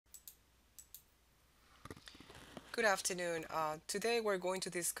Good afternoon. Today we're going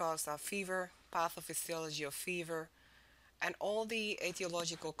to discuss fever, pathophysiology of fever, and all the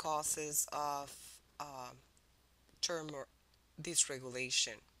etiological causes of thermal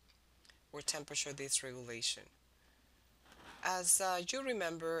dysregulation or temperature dysregulation. As you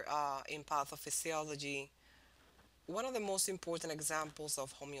remember in pathophysiology, one of the most important examples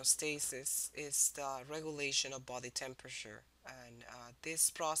of homeostasis is the regulation of body temperature. And this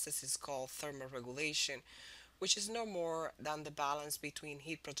process is called thermoregulation, which is no more than the balance between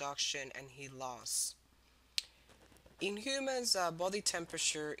heat production and heat loss. In humans, body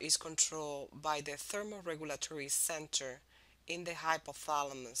temperature is controlled by the thermoregulatory center in the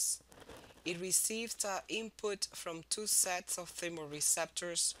hypothalamus. It receives input from two sets of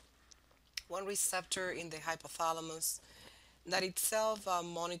thermoreceptors, one receptor in the hypothalamus that itself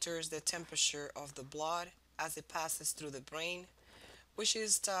monitors the temperature of the blood as it passes through the brain, which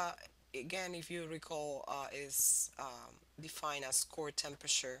is, again, if you recall, is defined as core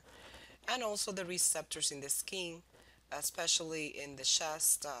temperature, and also the receptors in the skin, especially in the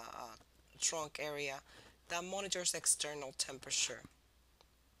chest, trunk area, that monitors external temperature.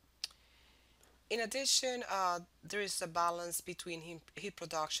 In addition, there is a balance between heat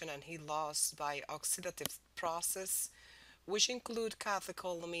production and heat loss by oxidative process, which include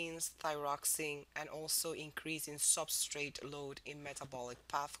catecholamines, thyroxine, and also increase in substrate load in metabolic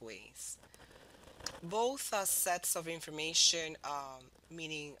pathways. Both sets of information,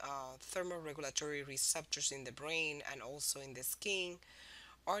 meaning thermoregulatory receptors in the brain and also in the skin,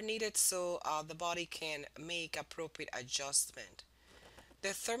 are needed so the body can make appropriate adjustment. The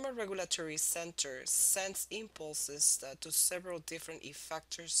thermoregulatory center sends impulses to several different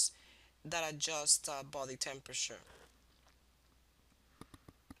effectors that adjust body temperature.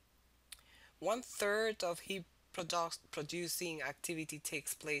 One third of heat producing activity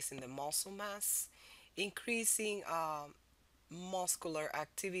takes place in the muscle mass, increasing muscular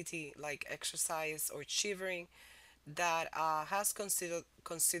activity like exercise or shivering that has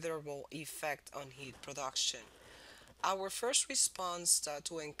considerable effect on heat production. Our first response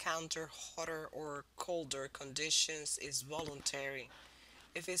to encounter hotter or colder conditions is voluntary.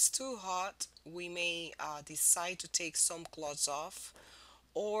 If it's too hot, we may decide to take some clothes off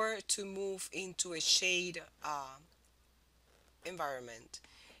or to move into a shade environment.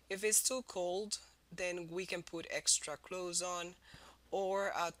 If it's too cold, then we can put extra clothes on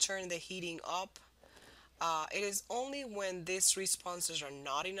or turn the heating up. It is only when these responses are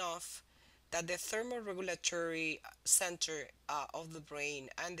not enough that the thermoregulatory center of the brain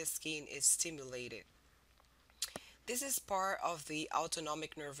and the skin is stimulated. This is part of the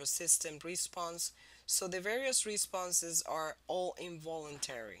autonomic nervous system response, so the various responses are all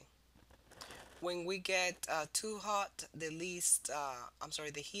involuntary. When we get too hot, the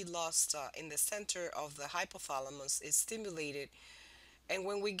heat loss in the center of the hypothalamus is stimulated, and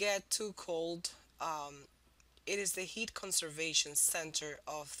when we get too cold, it is the heat conservation center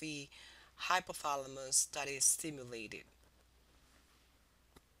of the hypothalamus that is stimulated.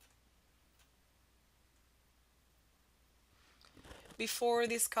 Before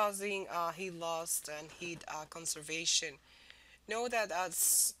discussing heat loss and heat conservation, know that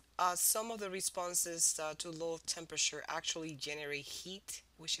some of the responses to low temperature actually generate heat,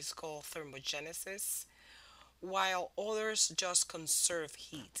 which is called thermogenesis, while others just conserve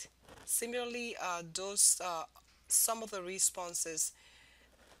heat. Similarly, those some of the responses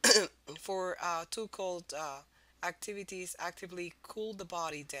for too cold activities actively cool the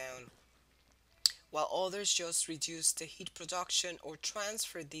body down, while others just reduce the heat production or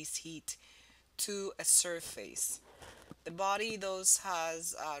transfer this heat to a surface. The body thus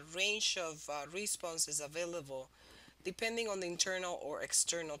has a range of responses available depending on the internal or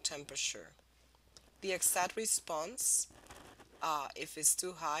external temperature. The exact response, if it's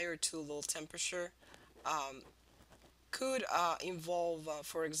too high or too low temperature, um, could involve,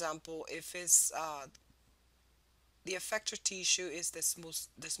 for example, if it's the effector tissue is the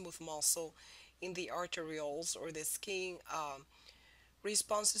smooth muscle in the arterioles or the skin.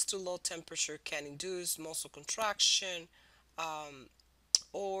 Responses to low temperature can induce muscle contraction, um,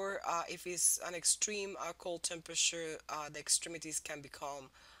 or if it's an extreme cold temperature, the extremities can become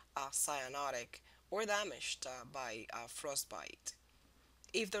cyanotic or damaged by frostbite.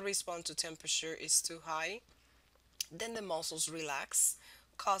 If the response to temperature is too high, then the muscles relax,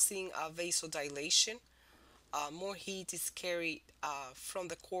 causing vasodilation. More heat is carried from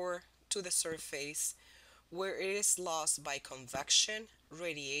the core to the surface, where it is lost by convection,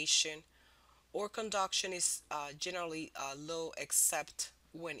 radiation, or conduction is generally low except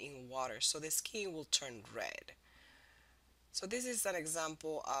when in water. So the skin will turn red. So this is an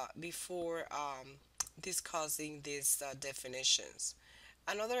example before discussing these definitions.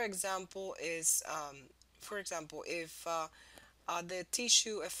 Another example is, for example, if the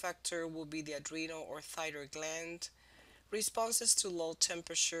tissue effector will be the adrenal or thyroid gland, responses to low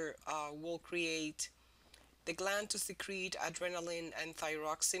temperature will create the gland to secrete adrenaline and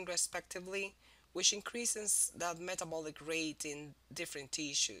thyroxine respectively, which increases the metabolic rate in different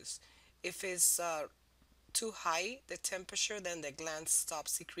tissues. If it's too high, the temperature, then the gland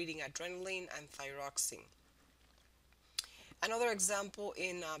stops secreting adrenaline and thyroxine. Another example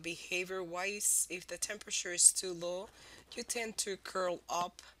in behavior wise, if the temperature is too low, you tend to curl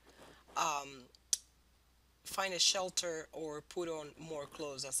up, um, find a shelter, or put on more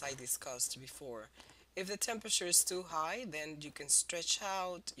clothes, as I discussed before. If the temperature is too high, then you can stretch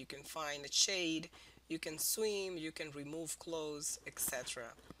out, you can find a shade, you can swim, you can remove clothes, etc.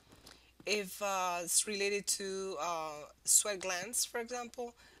 If it's related to sweat glands, for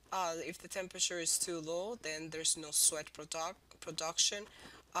example, if the temperature is too low, then there's no production.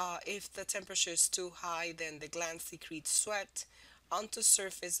 If the temperature is too high, then the glands secrete sweat onto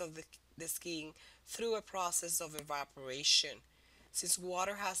surface of the skin through a process of evaporation. Since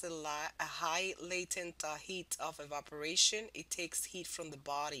water has a high latent heat of evaporation, it takes heat from the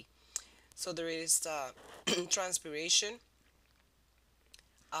body. So there is transpiration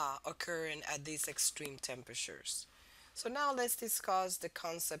occurring at these extreme temperatures. So now let's discuss the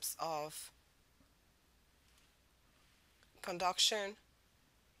concepts of conduction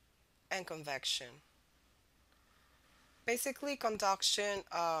and convection. Basically, conduction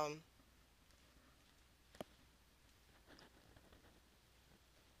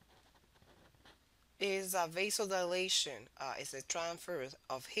is a vasodilation. It's a transfer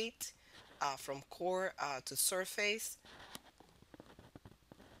of heat from core to surface,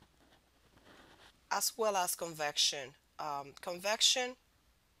 as well as convection. Convection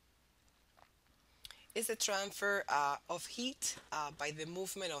is a transfer of heat by the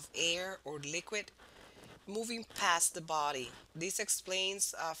movement of air or liquid moving past the body. This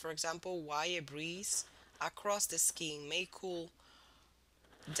explains, for example, why a breeze across the skin may cool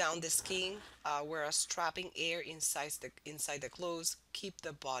down the skin, whereas trapping air inside the clothes keep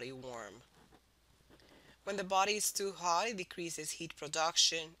the body warm. When the body is too hot, it decreases heat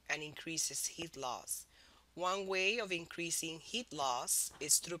production and increases heat loss. One way of increasing heat loss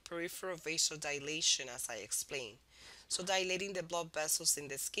is through peripheral vasodilation, as I explained. So dilating the blood vessels in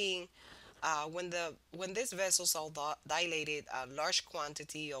the skin. When these vessels are dilated, a large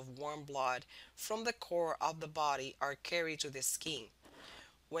quantity of warm blood from the core of the body are carried to the skin.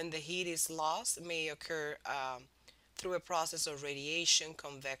 When the heat is lost, it may occur through a process of radiation,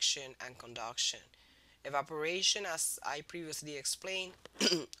 convection, and conduction. Evaporation, as I previously explained,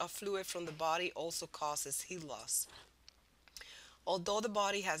 of fluid from the body also causes heat loss. Although the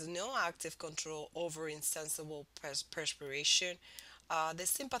body has no active control over insensible perspiration, the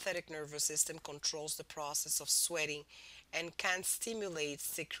sympathetic nervous system controls the process of sweating and can stimulate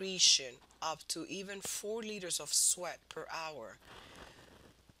secretion up to even 4 liters of sweat per hour.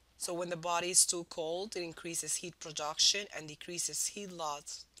 So when the body is too cold, it increases heat production and decreases heat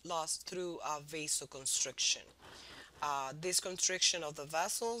loss through vasoconstriction. This constriction of the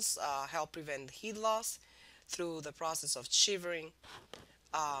vessels help prevent heat loss through the process of shivering,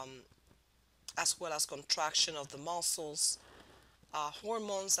 um, as well as contraction of the muscles.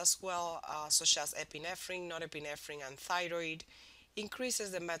 Hormones as well, such as epinephrine, norepinephrine, and thyroid, increases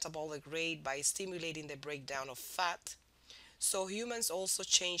the metabolic rate by stimulating the breakdown of fat. So humans also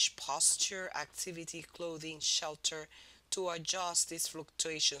change posture, activity, clothing, shelter to adjust these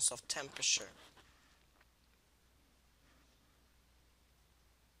fluctuations of temperature.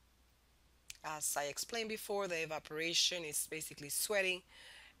 As I explained before, the evaporation is basically sweating,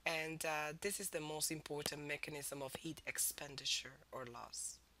 and this is the most important mechanism of heat expenditure or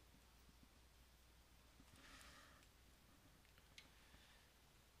loss.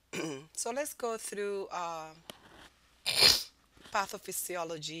 So let's go through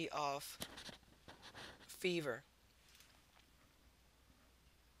pathophysiology of fever.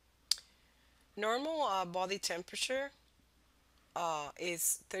 Normal body temperature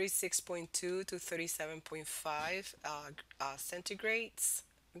is 36.2 to 37.5 centigrades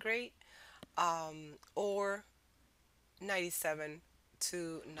grade, or 97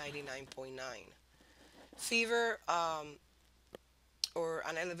 to 99.9. Fever, or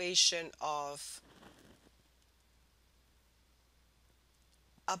an elevation of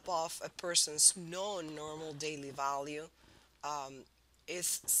above a person's known normal daily value, um,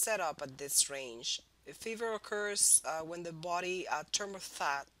 is set up at this range. Fever occurs when the body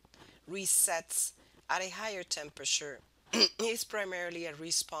thermostat resets at a higher temperature. is primarily a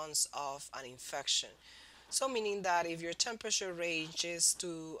response of an infection. So, meaning that if your temperature ranges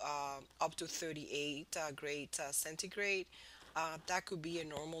to up to 38 grade centigrade, that could be a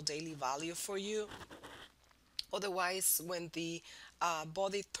normal daily value for you. Otherwise, when the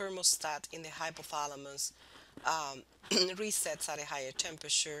body thermostat in the hypothalamus um, resets at a higher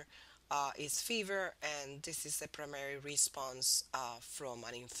temperature, is fever, and this is a primary response from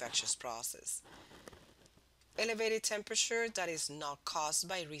an infectious process. Elevated temperature that is not caused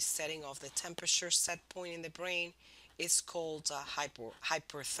by resetting of the temperature set point in the brain is called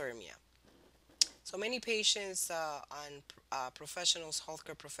hyperthermia. So many patients and professionals,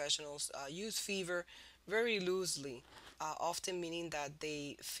 healthcare professionals, use fever very loosely, often meaning that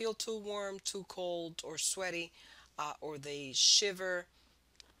they feel too warm, too cold, or sweaty, or they shiver,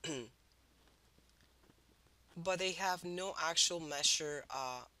 but they have no actual measure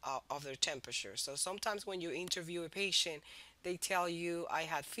of their temperature. So sometimes when you interview a patient, they tell you, I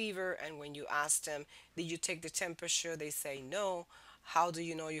had fever, and when you ask them, did you take the temperature? They say no. How do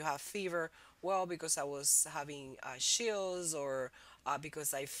you know you have fever? Well, because I was having chills, or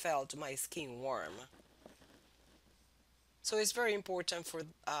because I felt my skin warm. So it's very important for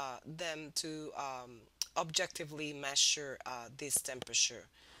them to objectively measure this temperature.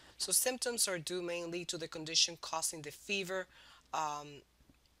 So symptoms are due mainly to the condition causing the fever, um,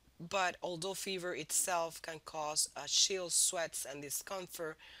 but although fever itself can cause chills, sweats, and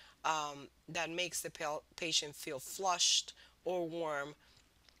discomfort, that makes the patient feel flushed or warm,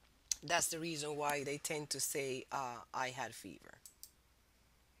 that's the reason why they tend to say, I had fever.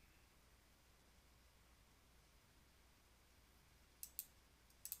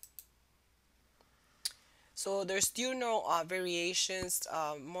 So there's still no variations,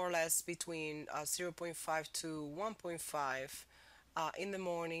 more or less between zero point 0.5 to 1.5 in the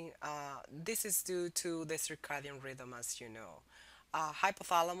morning. This is due to the circadian rhythm, as you know.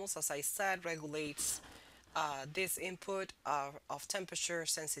 Hypothalamus, as I said, regulates this input of temperature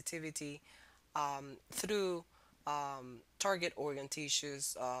sensitivity through target organ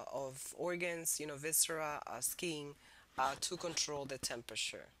tissues of organs, viscera, skin, to control the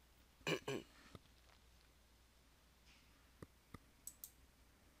temperature.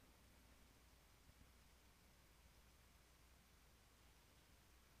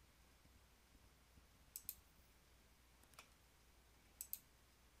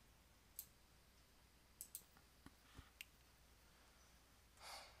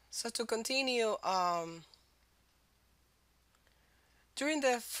 So to continue, during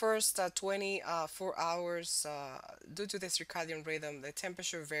the first 24 hours, due to the circadian rhythm, the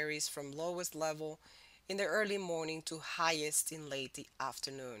temperature varies from lowest level in the early morning to highest in late the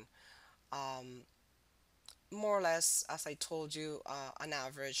afternoon. Um, More or less, as I told you, an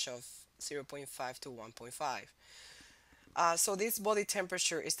average of zero point 0.5 to 1.5. So this body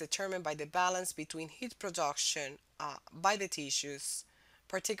temperature is determined by the balance between heat production by the tissues,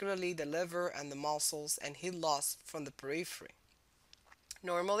 particularly the liver and the muscles, and heat loss from the periphery.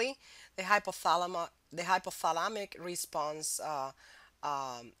 Normally, the hypothalamic response,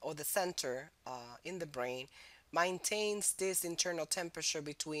 or the center in the brain, maintains this internal temperature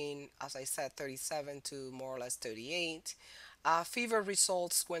between, as I said, 37 to more or less 38. Fever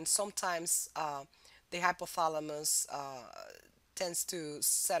results when sometimes the hypothalamus tends to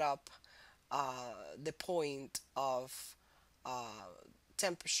set up the point of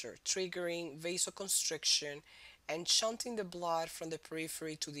temperature, triggering vasoconstriction and shunting the blood from the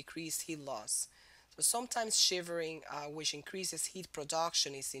periphery to decrease heat loss. So sometimes shivering, which increases heat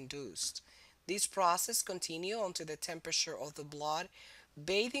production, is induced. This process continues until the temperature of the blood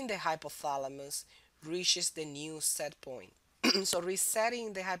bathing the hypothalamus reaches the new set point. So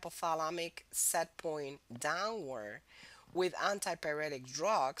resetting the hypothalamic set point downward with antipyretic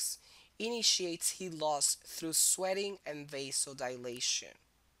drugs initiates heat loss through sweating and vasodilation.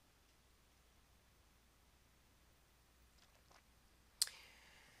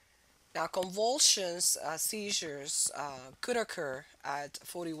 Now, convulsions, seizures could occur at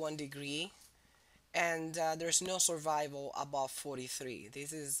 41 degree, and there's no survival above 43.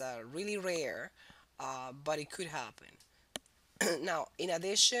 This is really rare, but it could happen. Now, in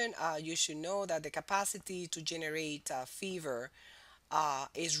addition, you should know that the capacity to generate fever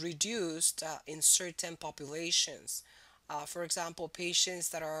is reduced in certain populations. For example, patients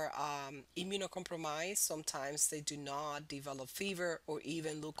that are immunocompromised, sometimes they do not develop fever or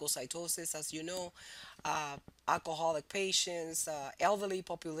even leukocytosis, as you know. Uh, Alcoholic patients, elderly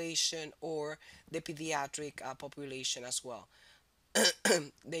population, or the pediatric population as well.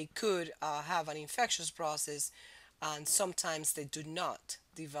 They could have an infectious process, and sometimes they do not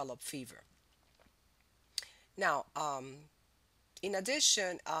develop fever. Now, in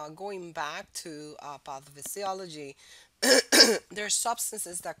addition, going back to pathophysiology, there are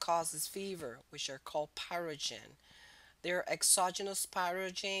substances that causes fever, which are called pyrogen. There are exogenous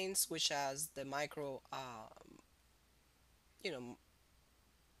pyrogens, which has the you know,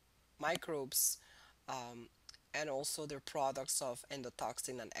 microbes, um, and also their products of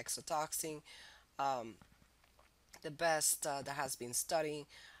endotoxin and exotoxin. Um, the best that has been studying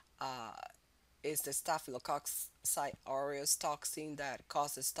uh, is the Staphylococcus aureus toxin that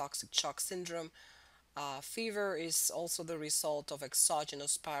causes toxic shock syndrome. Fever is also the result of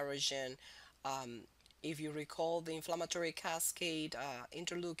exogenous pyrogen. Um, if you recall, the inflammatory cascade,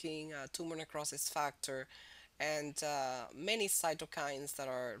 interleukin, tumor necrosis factor, and many cytokines that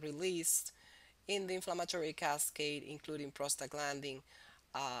are released in the inflammatory cascade, including prostaglandin,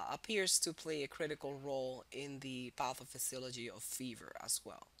 appears to play a critical role in the pathophysiology of fever as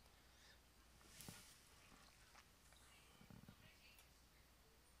well.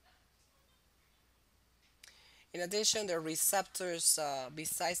 In addition, there are receptors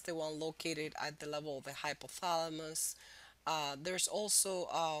besides the one located at the level of the hypothalamus. There's also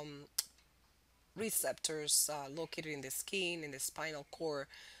receptors located in the skin, in the spinal cord,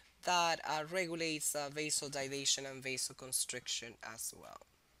 that regulates vasodilation and vasoconstriction as well.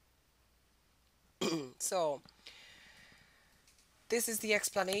 So, this is the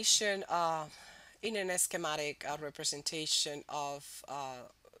explanation in an schematic representation of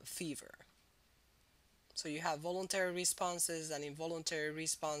fever. So, you have voluntary responses and involuntary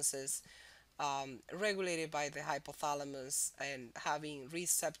responses regulated by the hypothalamus and having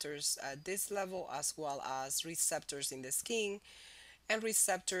receptors at this level as well as receptors in the skin and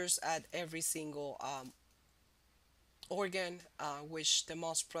receptors at every single organ, which the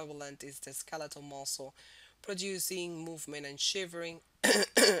most prevalent is the skeletal muscle, producing movement and shivering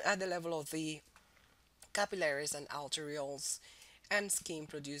at the level of the capillaries and arterioles, and skin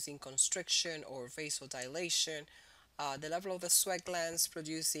producing constriction or vasodilation, the level of the sweat glands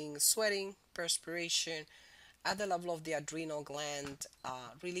producing sweating, perspiration, at the level of the adrenal gland,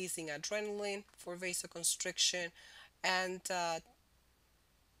 releasing adrenaline for vasoconstriction, and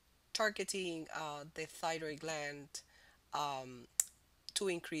targeting the thyroid gland um, to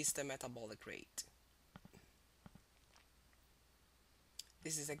increase the metabolic rate.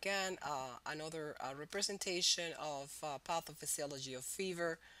 This is again another representation of pathophysiology of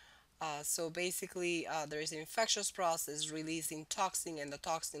fever. So basically, there is an infectious process releasing toxin,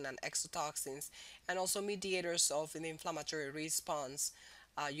 endotoxin, and exotoxins, and also mediators of an inflammatory response.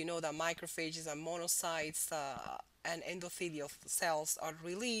 You know that macrophages and monocytes and endothelial cells are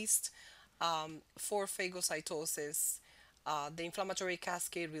released for phagocytosis. The inflammatory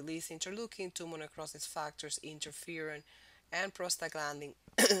cascade release interleukin, tumor necrosis factors, interferon, and prostaglandin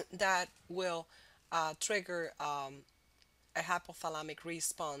that will trigger a hypothalamic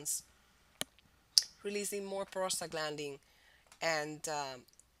response, releasing more prostaglandin, and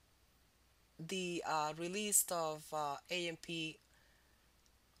the release of AMP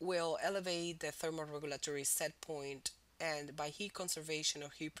will elevate the thermoregulatory set point, and by heat conservation or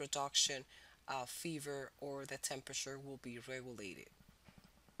heat production, fever or the temperature will be regulated.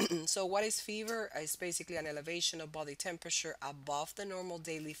 So, what is fever? It's basically an elevation of body temperature above the normal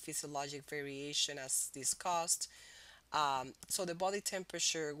daily physiologic variation, as discussed. So, the body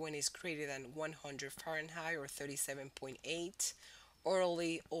temperature when it's greater than 100 Fahrenheit or 37.8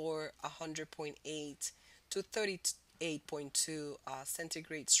 orally, or 100.8 to 38.2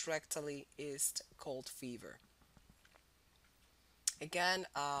 centigrades rectally, is called fever. Again,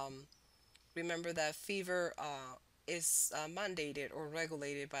 remember that fever is mandated or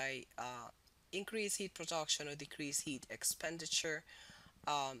regulated by increased heat production or decreased heat expenditure,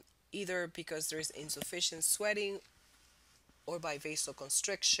 um, either because there is insufficient sweating or by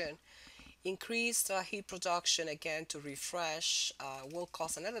vasoconstriction. Increased heat production, again to refresh, will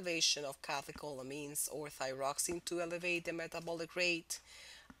cause an elevation of catecholamines or thyroxine to elevate the metabolic rate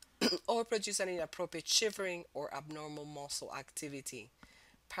or produce an inappropriate shivering or abnormal muscle activity.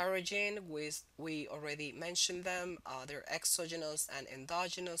 Pyrogen, we already mentioned them. They're exogenous and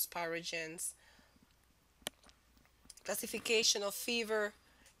endogenous pyrogens. Classification of fever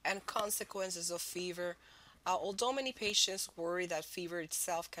and consequences of fever. Although many patients worry that fever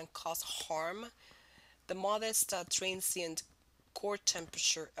itself can cause harm, the modest transient core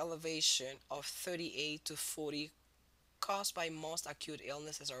temperature elevation of 38 to 40 caused by most acute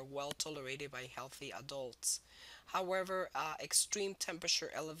illnesses are well tolerated by healthy adults. However, extreme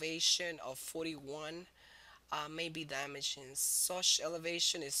temperature elevation of 41 may be damaging. Such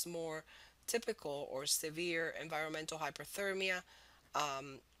elevation is more typical or severe environmental hyperthermia,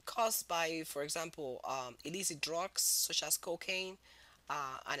 caused by, for example, illicit drugs such as cocaine,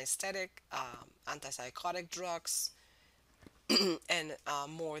 anesthetic, antipsychotic drugs, and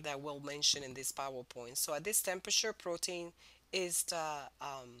more that we'll mention in this PowerPoint. So at this temperature, protein is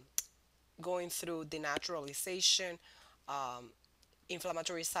going through denaturalization. Um,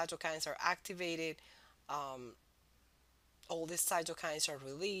 Inflammatory cytokines are activated. Um, all these cytokines are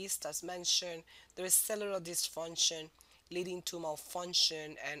released, as mentioned. There is cellular dysfunction leading to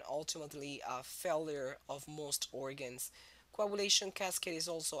malfunction and ultimately failure of most organs. Coagulation cascade is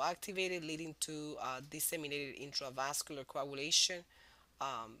also activated, leading to disseminated intravascular coagulation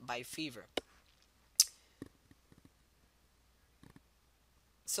by fever.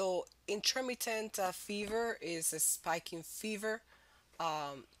 So, intermittent fever is a spiking fever.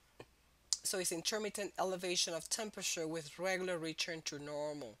 Um, so, it's intermittent elevation of temperature with regular return to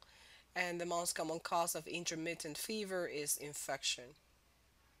normal. And the most common cause of intermittent fever is infection.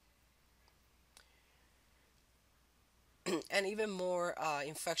 And even more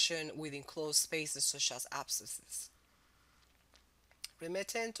infection with enclosed spaces such as abscesses.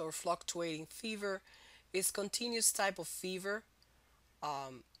 Remittent or fluctuating fever is continuous type of fever,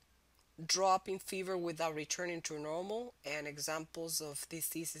 um, drop in fever without returning to normal. And examples of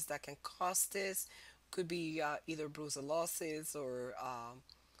diseases that can cause this could be either brucellosis or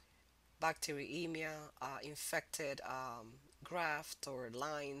bacteremia, infected graft or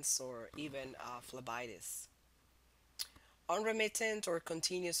lines, or even phlebitis. Unremittent or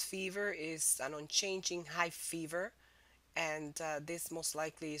continuous fever is an unchanging high fever, and this most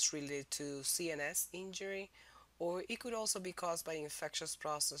likely is related to CNS injury, or it could also be caused by infectious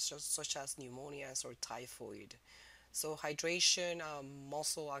processes such as pneumonias or typhoid. So, hydration,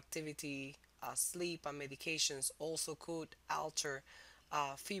 muscle activity, sleep, and medications also could alter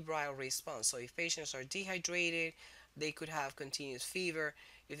febrile response. So, if patients are dehydrated, they could have continuous fever.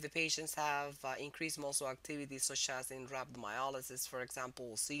 If the patients have increased muscle activity, such as in rhabdomyolysis, for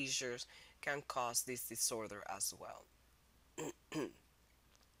example, seizures can cause this disorder as well.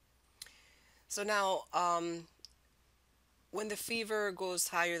 So now, when the fever goes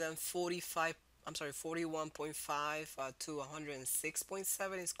higher than 45, I'm sorry, 41.5 to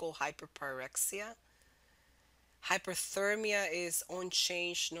 106.7, it's called hyperpyrexia. Hyperthermia is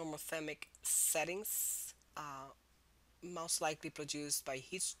unchanged normothermic settings, most likely produced by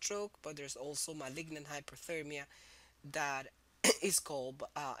heat stroke, but there's also malignant hyperthermia that is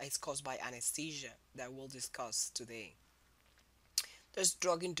caused by anesthesia that we'll discuss today. There's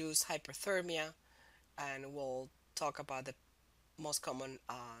drug-induced hyperthermia, and we'll talk about the most common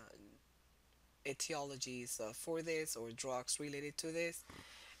etiologies for this or drugs related to this.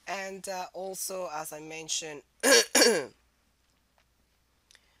 And also, as I mentioned,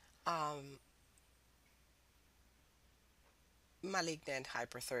 um, malignant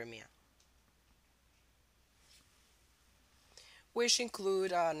hyperthermia, which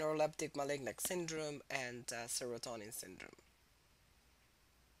include neuroleptic malignant syndrome and serotonin syndrome.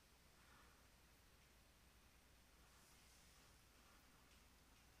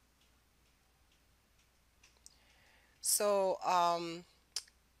 So,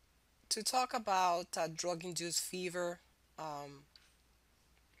 to talk about drug-induced fever, um,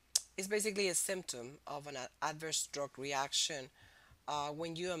 it's basically a symptom of an adverse drug reaction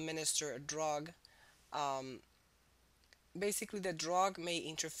when you administer a drug. Um, Basically, the drug may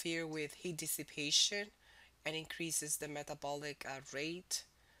interfere with heat dissipation and increases the metabolic rate.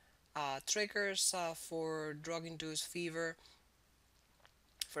 Triggers for drug induced fever,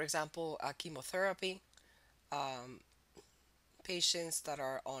 for example, chemotherapy, um, patients that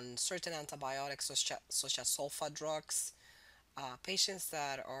are on certain antibiotics, such as sulfa drugs, patients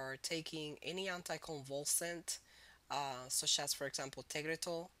that are taking any anticonvulsant, such as, for example,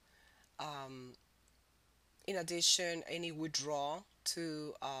 Tegretol. Um, in addition, any withdrawal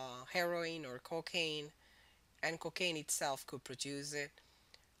to heroin or cocaine, and cocaine itself could produce it.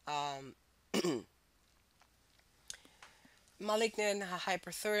 Um, Malignant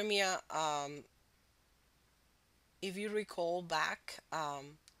hyperthermia, if you recall back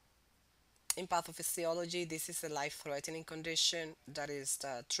in pathophysiology, this is a life threatening condition that is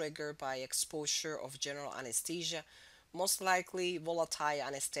triggered by exposure of general anesthesia, most likely volatile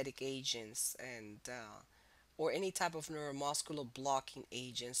anesthetic agents, and or any type of neuromuscular blocking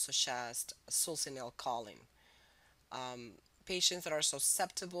agents such as succinylcholine. Um, Patients that are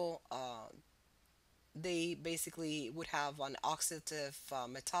susceptible, they basically would have an oxidative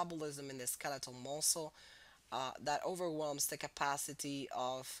metabolism in the skeletal muscle that overwhelms the capacity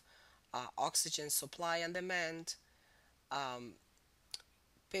of oxygen supply and demand. Um,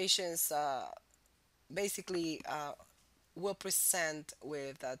 Patients basically will present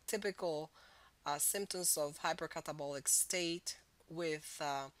with typical symptoms of hypercatabolic state with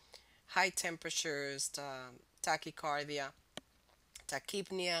high temperatures, tachycardia,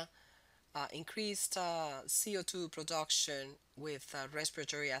 tachypnea, increased CO2 production with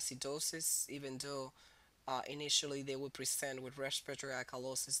respiratory acidosis, even though initially they would present with respiratory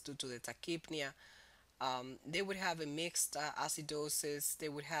alkalosis due to the tachypnea. They would have a mixed acidosis, they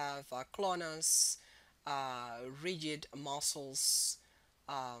would have clonus, rigid muscles,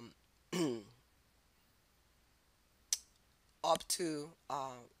 um, up to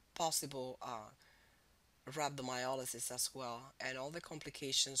possible rhabdomyolysis as well, and all the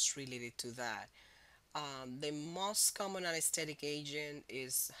complications related to that. The most common anesthetic agent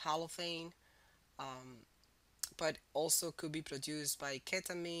is halothane, um, but also could be produced by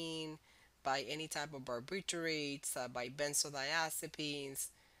ketamine, by any type of barbiturates, by benzodiazepines,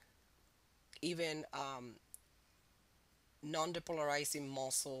 even non-depolarizing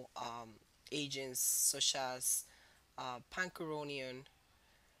muscle agents such as pancuronium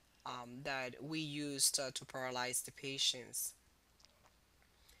that we used to paralyze the patients.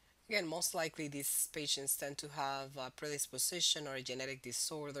 Again, most likely these patients tend to have a predisposition or a genetic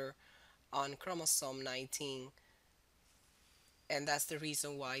disorder on chromosome 19, and that's the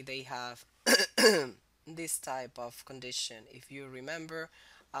reason why they have this type of condition. If you remember,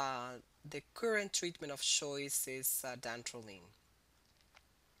 the current treatment of choice is dantrolene.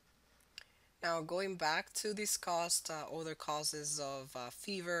 Now, going back to discuss other causes of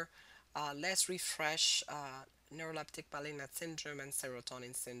fever, let's refresh neuroleptic malignant syndrome and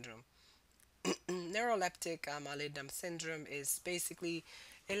serotonin syndrome. Neuroleptic malignant syndrome is basically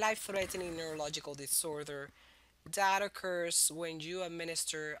a life-threatening neurological disorder that occurs when you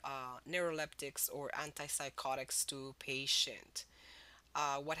administer neuroleptics or antipsychotics to patient.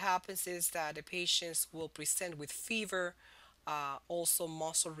 What happens is that the patients will present with fever, also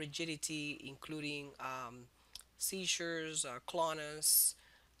muscle rigidity, including seizures, clonus,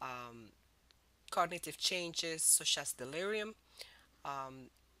 um, cognitive changes such as delirium.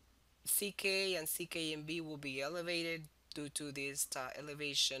 CK and CKMB will be elevated due to this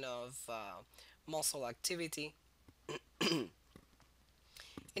elevation of muscle activity.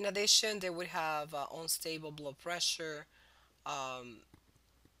 In addition, they would have unstable blood pressure. Um,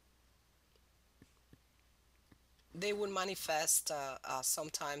 they would manifest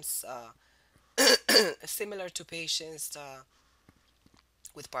sometimes similar to patients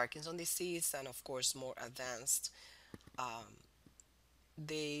with Parkinson disease, and of course more advanced. Um,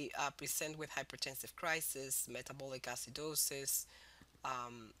 they present with hypertensive crisis, metabolic acidosis,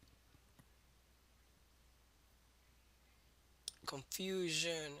 um,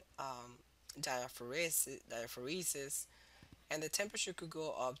 confusion, diaphoresis, and the temperature could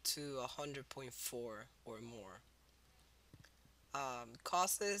go up to 100.4 or more.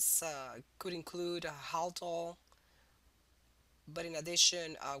 Causes could include Haldol, but in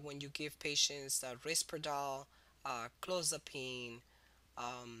addition, when you give patients Risperdal, clozapine,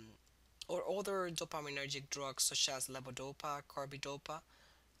 um, or other dopaminergic drugs such as levodopa, carbidopa,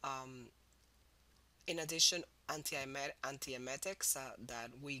 um, in addition, antiemetics that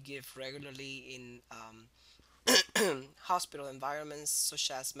we give regularly in hospital environments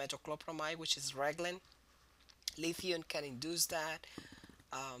such as metoclopramide, which is Reglan. Lithium can induce that.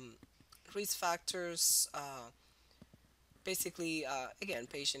 Um, Risk factors, basically, again,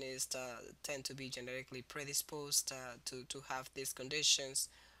 patient is tend to be genetically predisposed to have these conditions.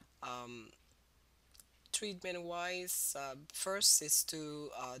 Um, Treatment wise, first is to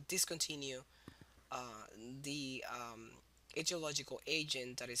discontinue uh, the etiological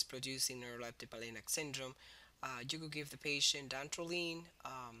agent that is producing neuroleptic malignant syndrome. You could give the patient dantrolene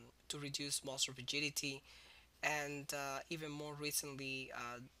to reduce muscle rigidity, and even more recently,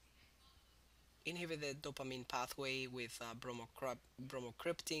 inhibit the dopamine pathway with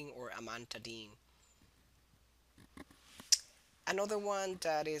bromocriptine or amantadine. Another one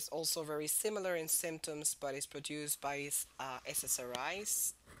that is also very similar in symptoms but is produced by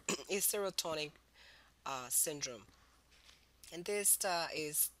SSRIs is serotonin syndrome. And this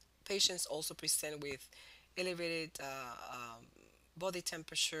is patients also present with elevated body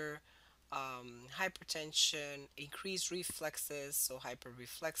temperature, hypertension, increased reflexes, so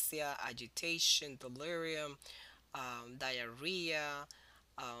hyperreflexia, agitation, delirium, diarrhea,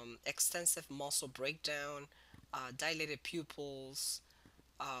 extensive muscle breakdown, dilated pupils,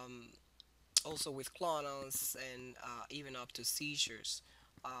 um, also with clonals, and even up to seizures.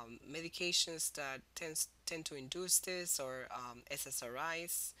 Medications that tend to induce this are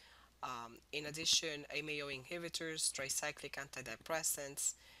SSRIs. In addition, MAO inhibitors, tricyclic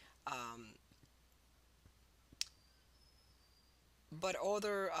antidepressants, um, but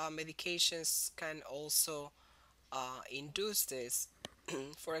other medications can also induce this.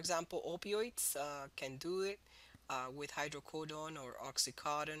 For example, opioids can do it with hydrocodone or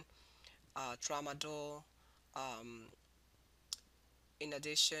oxycodone, tramadol. Um, in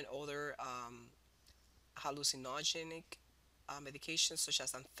addition, other hallucinogenic medications such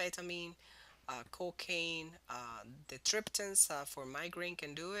as amphetamine, cocaine, the triptans for migraine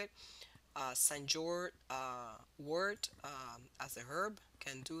can do it. Sanjor wort as a herb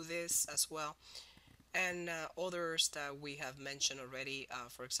can do this as well, and others that we have mentioned already,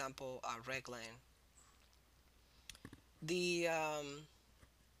 for example, Reglan. The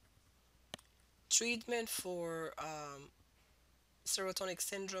treatment for serotonin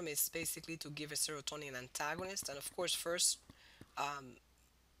syndrome is basically to give a serotonin antagonist, and of course, first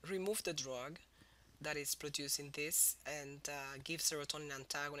remove the drug that is producing this and give serotonin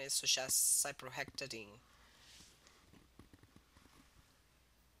antagonists such as cyproheptadine.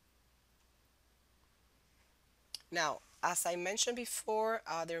 Now, as I mentioned before,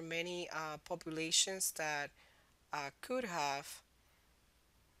 there are many populations that could have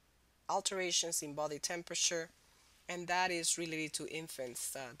alterations in body temperature, and that is related to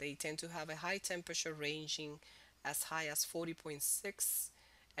infants. They tend to have a high temperature ranging as high as 40.6,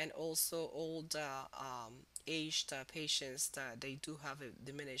 and also old aged patients that they do have a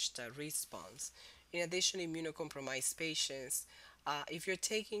diminished response. In addition, immunocompromised patients, if you're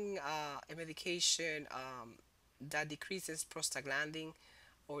taking a medication that decreases prostaglandin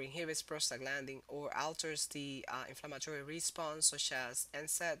or inhibits prostaglandin or alters the inflammatory response, such as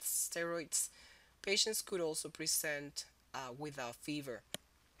NSAIDs, steroids, patients could also present without fever.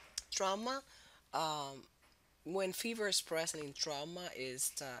 Trauma, um, when fever is present in trauma,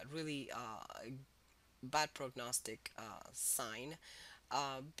 is really a bad prognostic sign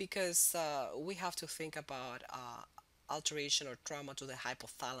because we have to think about alteration or trauma to the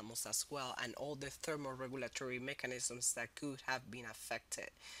hypothalamus as well, and all the thermoregulatory mechanisms that could have been affected.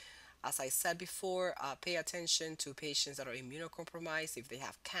 As I said before, pay attention to patients that are immunocompromised, if they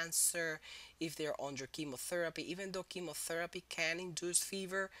have cancer, if they're under chemotherapy. Even though chemotherapy can induce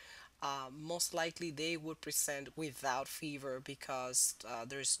fever, most likely they would present without fever because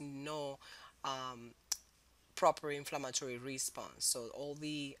there's no proper inflammatory response. So all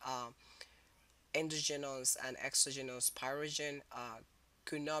the endogenous and exogenous pyrogen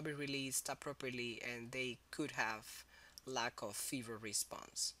could not be released appropriately, and they could have lack of fever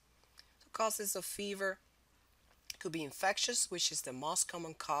response. So causes of fever could be infectious, which is the most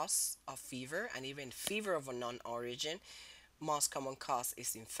common cause of fever, and even fever of a non-origin. Most common cause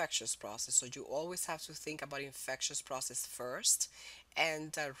is infectious process. So you always have to think about infectious process first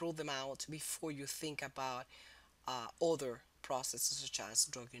and rule them out before you think about other processes such as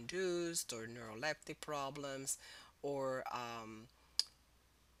drug induced or neuroleptic problems or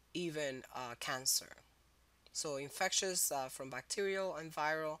even cancer. So infectious from bacterial and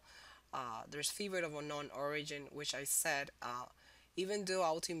viral. There's fever of unknown origin, which I said, even though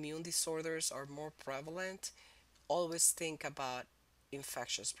autoimmune disorders are more prevalent, always think about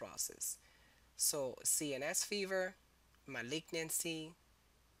infectious process. So CNS fever, malignancy,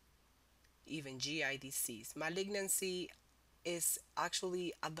 even GI disease. Malignancy is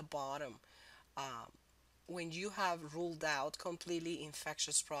actually at the bottom. When you have ruled out completely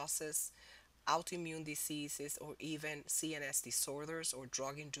infectious process, autoimmune diseases, or even CNS disorders or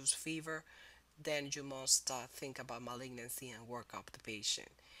drug induced fever, then you must think about malignancy and work up the patient.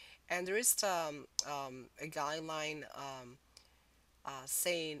 And there is a guideline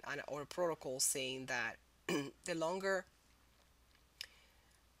saying, or a protocol saying that the longer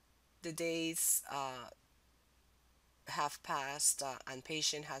the days have passed and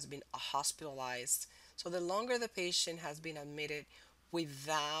patient has been hospitalized, so the longer the patient has been admitted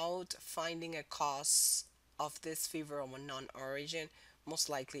without finding a cause of this fever of a non-origin, most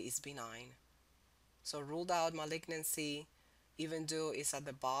likely is benign. So ruled out malignancy, even though it's at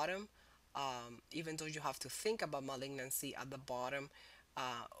the bottom, even though you have to think about malignancy at the bottom,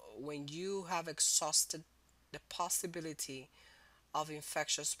 uh, when you have exhausted the possibility of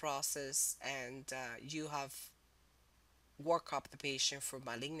infectious process and you have worked up the patient for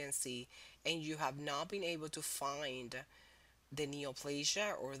malignancy and you have not been able to find the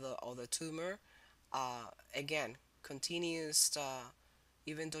neoplasia or the tumor, again, continues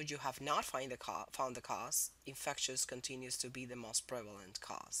even though you have not found the cause, infectious continues to be the most prevalent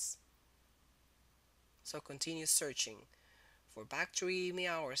cause. So continue searching for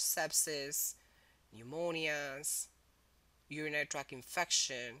bacteremia or sepsis, pneumonias, urinary tract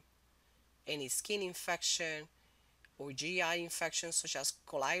infection, any skin infection, or GI infections such as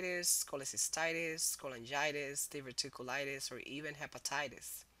colitis, cholecystitis, cholangitis, diverticulitis, or even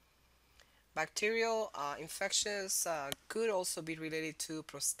hepatitis. Bacterial infections could also be related to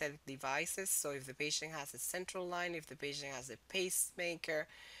prosthetic devices. So, if the patient has a central line, if the patient has a pacemaker,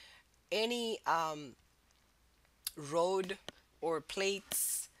 any rod or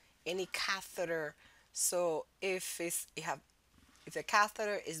plates, any catheter. So, if the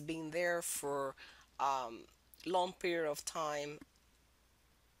catheter is being there for long period of time,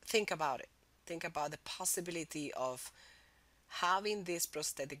 think about it. Think about the possibility of having this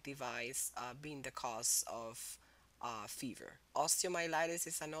prosthetic device being the cause of fever. Osteomyelitis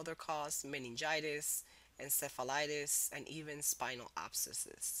is another cause, meningitis, encephalitis, and even spinal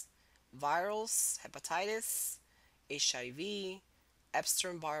abscesses. Virals, hepatitis, HIV,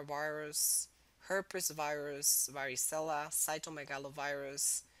 Epstein-Barr virus, herpes virus, varicella,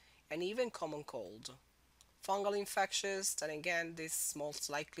 cytomegalovirus, and even common cold. Fungal infections, then again, this is most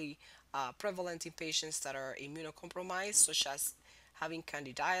likely prevalent in patients that are immunocompromised, such as having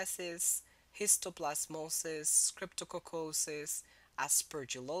candidiasis, histoplasmosis, cryptococcosis,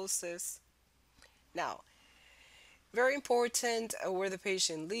 aspergillosis. Now, very important where the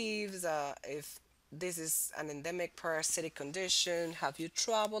patient lives, if this is an endemic parasitic condition, have you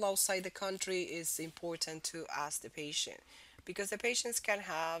traveled outside the country, it's important to ask the patient because the patients can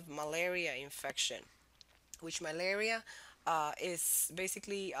have malaria infection, which malaria is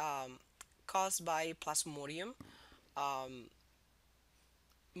basically caused by Plasmodium,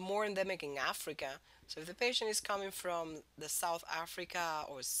 more endemic in Africa. So if the patient is coming from the South Africa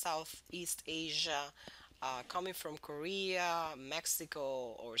or Southeast Asia, coming from Korea,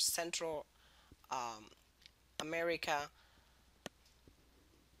 Mexico, or Central America,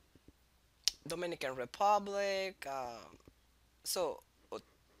 Dominican Republic, so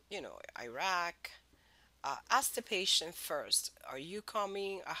Iraq, ask the patient first, are you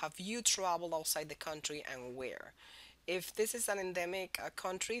coming, have you traveled outside the country and where? If this is an endemic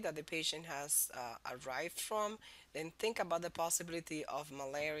country that the patient has arrived from, then think about the possibility of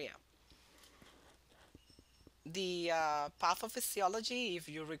malaria. The pathophysiology, if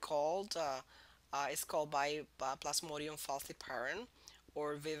you recalled, is called by Plasmodium falciparum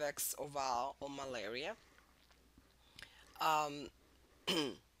or Vivex ovale or malaria. Um,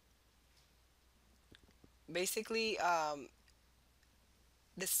 Basically,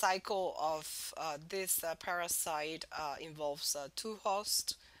 the cycle of this parasite involves two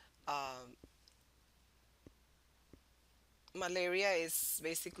hosts. Um, Malaria is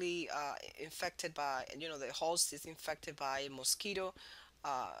basically infected by, the host is infected by a mosquito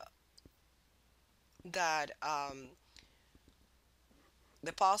uh, that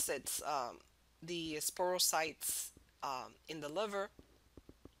deposits the sporocytes in the liver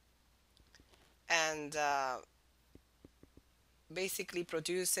and basically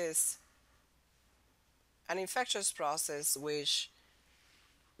produces an infectious process which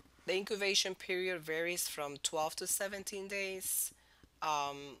the incubation period varies from 12 to 17 days,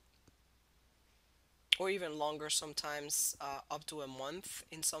 um, or even longer sometimes, up to a month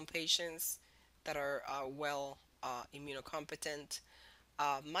in some patients that are well immunocompetent.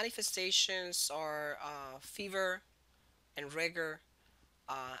 Manifestations are fever and rigor,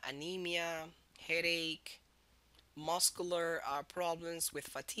 anemia, headache, muscular problems with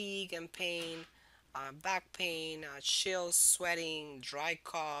fatigue and pain, back pain, chills, sweating, dry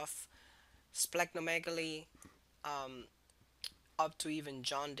cough, splenomegaly, um, up to even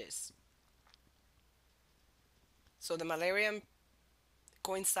jaundice. So the malaria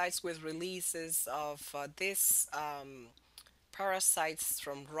coincides with releases of these parasites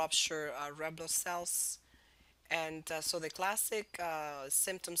from rupture red blood cells. And so the classic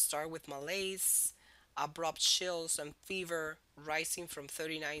symptoms start with malaise, abrupt chills, and fever rising from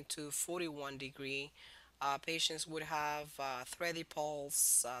 39 to 41 degree. Patients would have thready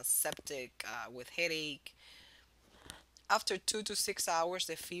pulse, septic with headache. After 2 to 6 hours,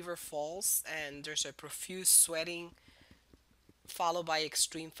 the fever falls and there's a profuse sweating followed by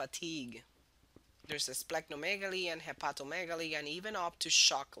extreme fatigue. There's a splenomegaly and hepatomegaly and even up to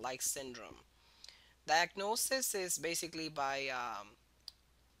shock-like syndrome. Diagnosis is basically by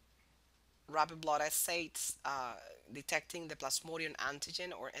rapid blood assays detecting the plasmodium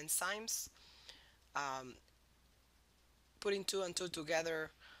antigen or enzymes, um, putting two and two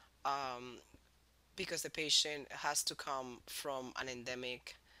together um, because the patient has to come from an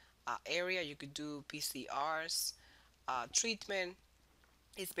endemic area. You could do PCRs. Treatment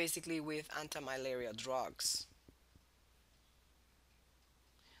is basically with anti-malaria drugs.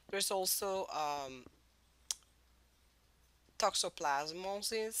 There's also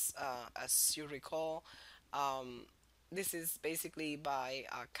toxoplasmosis, as you recall. Um, This is basically by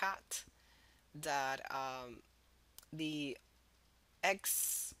a cat that the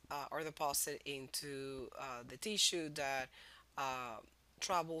eggs are deposited into the tissue that uh,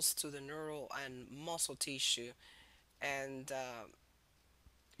 travels to the neural and muscle tissue, and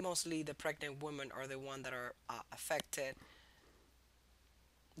mostly the pregnant women are the one that are affected.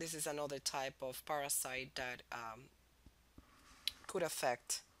 This is another type of parasite that could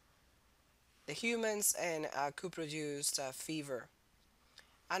affect the humans and could produce fever.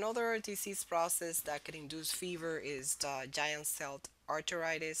 Another disease process that can induce fever is the giant cell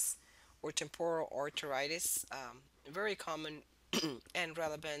arteritis or temporal arteritis, very common and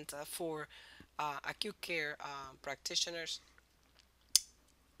relevant for acute care practitioners.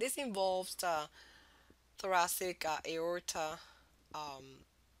 This involves the thoracic aorta,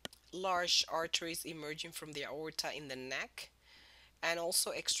 large arteries emerging from the aorta in the neck, and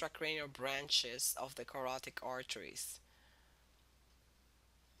also extracranial branches of the carotid arteries.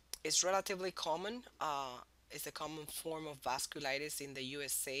 It's relatively common. It's a common form of vasculitis in the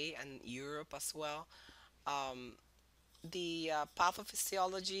USA and Europe as well. Um, the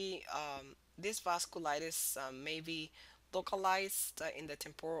pathophysiology, this vasculitis may be localized in the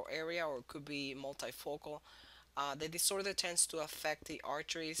temporal area or could be multifocal. The disorder tends to affect the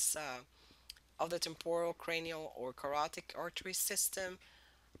arteries of the temporal, cranial, or carotid artery system.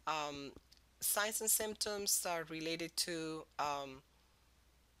 Um, Signs and symptoms are related to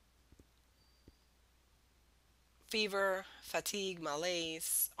fever, fatigue,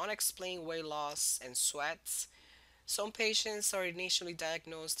 malaise, unexplained weight loss, and sweats. Some patients are initially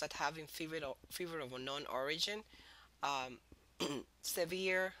diagnosed at having fever of unknown origin, um,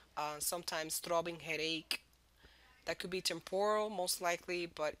 severe, sometimes throbbing headache. That could be temporal, most likely,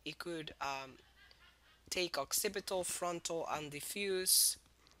 but it could take occipital, frontal, and diffuse.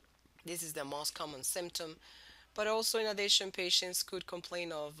 This is the most common symptom. But also, in addition, patients could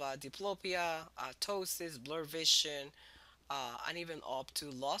complain of diplopia, ptosis, blurred vision, and even up to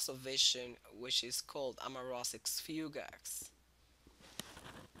loss of vision, which is called amaurosis fugax.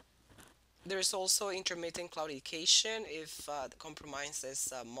 There's also intermittent claudication if it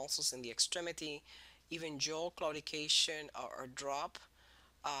compromises muscles in the extremity, even jaw claudication or drop.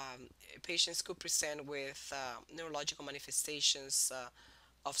 Um, Patients could present with neurological manifestations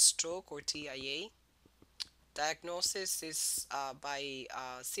of stroke or TIA. Diagnosis is by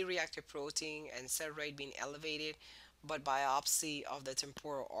C-reactive protein and cell rate being elevated, but biopsy of the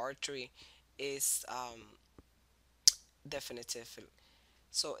temporal artery is definitive.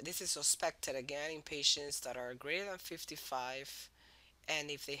 So this is suspected again in patients that are greater than 55, and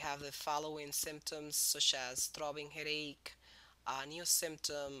if they have the following symptoms such as throbbing headache, a new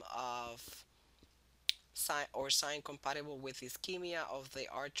symptom of sign compatible with ischemia of the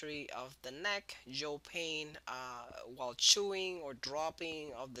artery of the neck, jaw pain while chewing or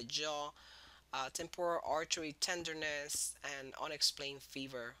dropping of the jaw, temporal artery tenderness, and unexplained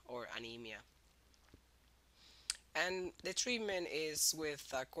fever or anemia. And the treatment is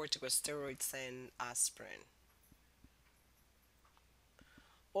with corticosteroids and aspirin.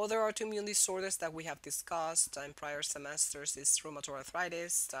 Other autoimmune disorders that we have discussed in prior semesters is rheumatoid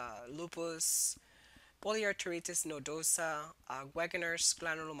arthritis, lupus, polyarteritis nodosa, Wegener's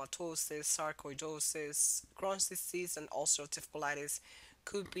granulomatosis, sarcoidosis, Crohn's disease, and ulcerative colitis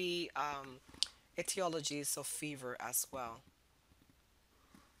could be etiologies of fever as well.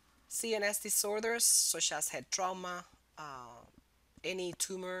 CNS disorders such as head trauma, any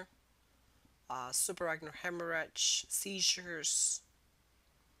tumor, supraarachnoid hemorrhage, seizures.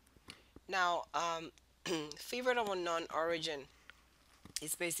 Now, fever of unknown origin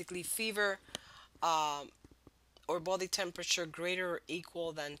is basically fever um, or body temperature greater or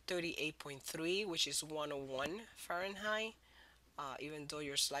equal than 38.3, which is 101 Fahrenheit, even though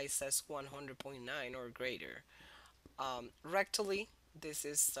your slide says 100.9 or greater. Rectally, this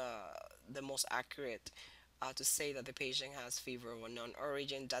is the most accurate to say that the patient has fever of unknown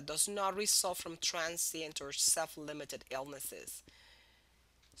origin that does not result from transient or self-limited illnesses.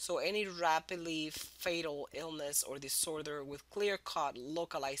 So any rapidly fatal illness or disorder with clear-cut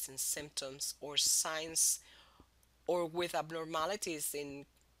localizing symptoms or signs or with abnormalities in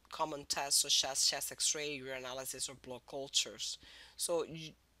common tests such as chest x-ray, urinalysis, or blood cultures. So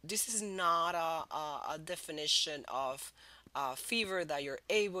this is not a definition of fever that you're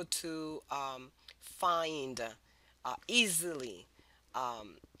able to find easily,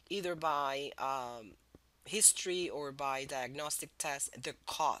 um, either by history or by diagnostic test, the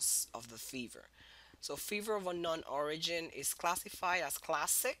cause of the fever. So fever of unknown origin is classified as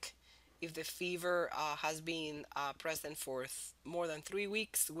classic if the fever has been present for more than 3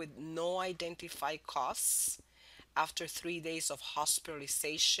 weeks with no identified cause after 3 days of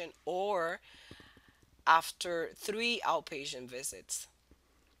hospitalization or after 3 outpatient visits.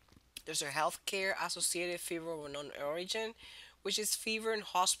 There's a healthcare associated fever of unknown origin, which is fever in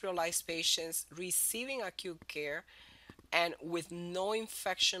hospitalized patients receiving acute care and with no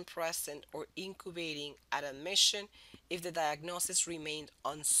infection present or incubating at admission if the diagnosis remained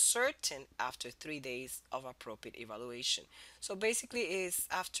uncertain after 3 days of appropriate evaluation. So basically, is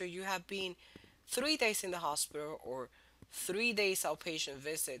after you have been 3 days in the hospital or 3 days outpatient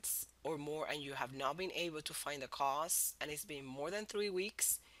visits or more, and you have not been able to find the cause, and it's been more than 3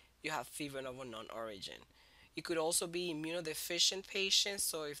 weeks, you have fever of unknown origin. It could also be immunodeficient patients.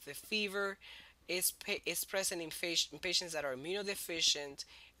 So if the fever is present in patients that are immunodeficient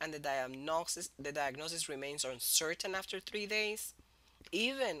and the diagnosis remains uncertain after 3 days,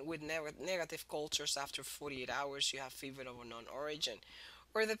 even with negative cultures after 48 hours, you have fever of unknown origin.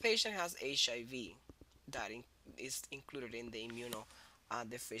 Or the patient has HIV that is included in the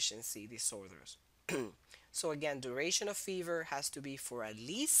immunodeficiency disorders. So again, duration of fever has to be for at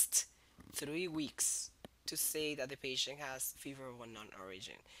least 3 weeks to say that the patient has fever of unknown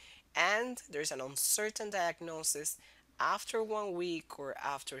origin. And there's an uncertain diagnosis after 1 week or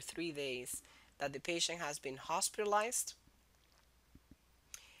after 3 days that the patient has been hospitalized.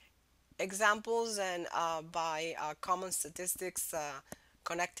 Examples and by common statistics,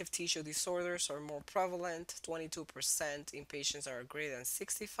 connective tissue disorders are more prevalent, 22% in patients that are greater than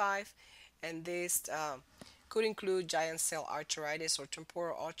 65, and this could include giant cell arteritis or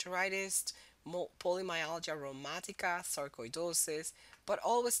temporal arteritis, polymyalgia rheumatica, sarcoidosis, but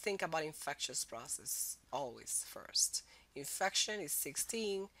always think about infectious process, always first. Infection is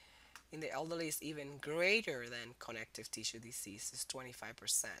 16, in the elderly is even greater than connective tissue disease, is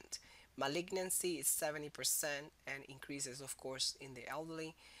 25%. Malignancy is 70% and increases, of course, in the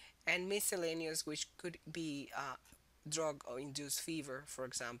elderly. And miscellaneous, which could be drug or induced fever, for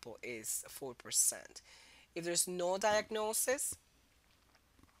example, is 4%. If there's no diagnosis,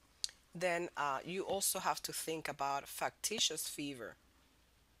 then you also have to think about factitious fever,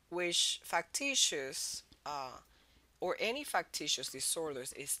 which factitious or any factitious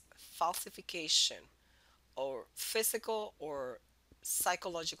disorders is falsification or physical or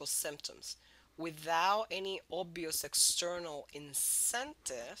psychological symptoms without any obvious external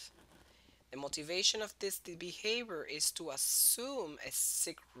incentive. The motivation of this behavior is to assume a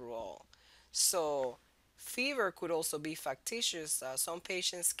sick role. So, fever could also be factitious. Some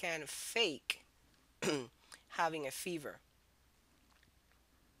patients can fake having a fever.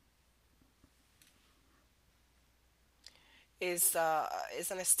 Is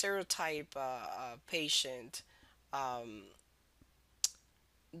an stereotype patient um,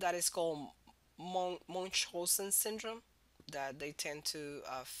 that is called Munchausen syndrome, that they tend to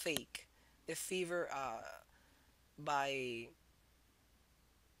fake the fever by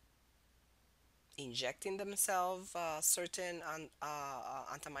injecting themselves certain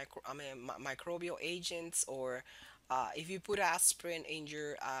microbial agents, or if you put aspirin in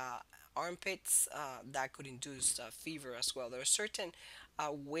your armpits, that could induce fever as well. There are certain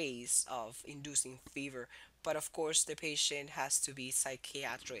ways of inducing fever, but of course the patient has to be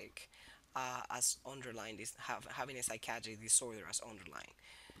psychiatric as underlined, is having a psychiatric disorder as underlined.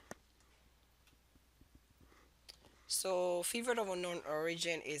 So, fever of unknown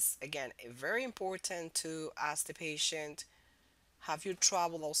origin is again very important to ask the patient, have you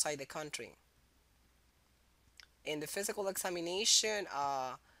traveled outside the country? In the physical examination,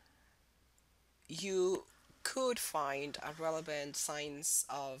 you could find a relevant signs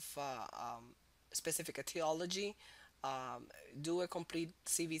of specific etiology. Um, do a complete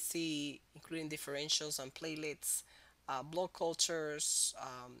CBC, including differentials and platelets, blood cultures,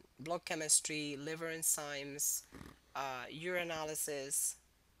 blood chemistry, liver enzymes, urinalysis,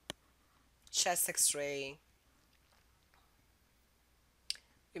 chest x-ray.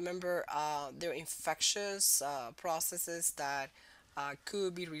 Remember, there are infectious processes that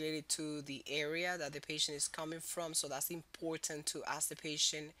could be related to the area that the patient is coming from. So that's important to ask the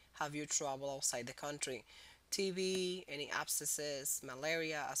patient, have you traveled outside the country? TB, any abscesses,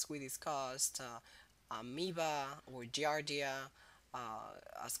 malaria, as we discussed, amoeba or giardia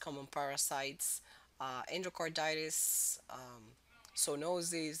as common parasites, endocarditis,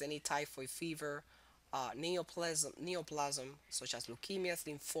 zoonosis, any typhoid fever, neoplasm such as leukemias,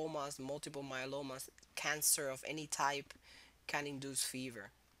 lymphomas, multiple myelomas, cancer of any type can induce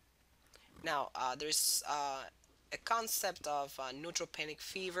fever. Now, there's a concept of neutropenic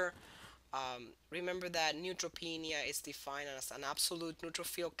fever. Remember that neutropenia is defined as an absolute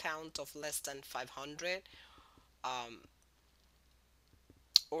neutrophil count of less than 500. Um,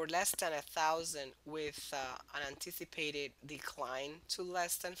 or less than 1,000 with an anticipated decline to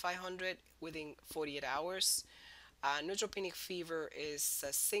less than 500 within 48 hours. Neutropenic fever is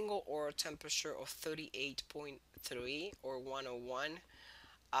a single oral temperature of 38.3 or 101,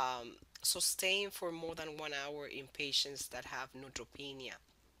 sustained for more than 1 hour in patients that have neutropenia.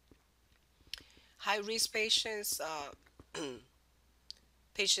 High risk patients,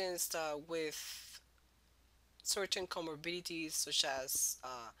 patients with certain comorbidities such as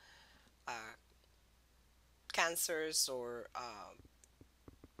uh, cancers or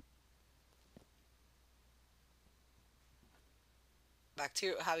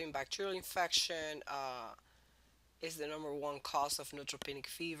having bacterial infection is the number one cause of neutropenic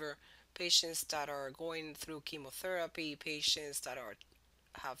fever. Patients that are going through chemotherapy, patients that are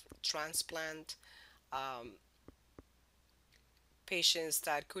have transplant, um, patients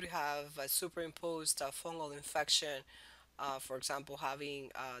that could have a superimposed fungal infection, for example,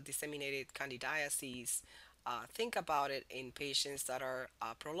 having disseminated candidiasis. Think about it in patients that are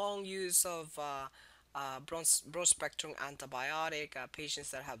prolonged use of broad spectrum antibiotic,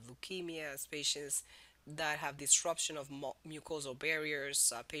 patients that have leukemias, patients that have disruption of mucosal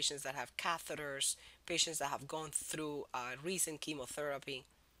barriers, patients that have catheters, patients that have gone through recent chemotherapy.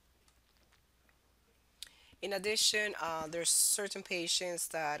 In addition, there's certain patients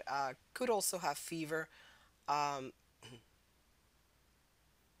that could also have fever, um,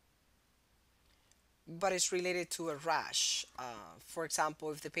 but it's related to a rash. For example,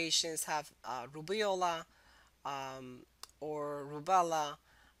 if the patients have rubella um, or rubella,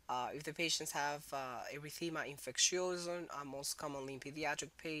 if the patients have erythema infectiosum, most commonly in pediatric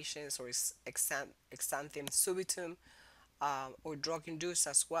patients, or exanthem subitum, or drug induced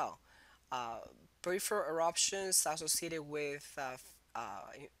as well. Uh, Peripheral eruptions associated with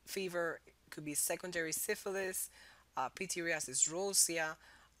fever could be secondary syphilis, pityriasis rosea,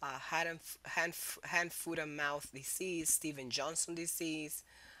 hand, foot, and mouth disease, Steven Johnson disease.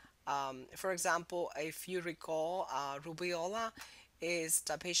 For example, if you recall, rubiola is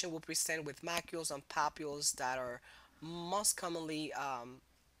the patient will present with macules and papules that are most commonly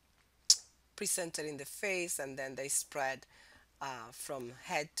presented in the face, and then they spread from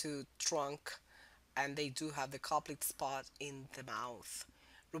head to trunk, and they do have the complete spot in the mouth.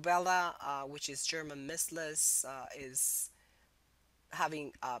 Rubella, which is German measles, is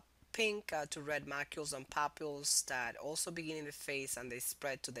having pink to red macules and papules that also begin in the face and they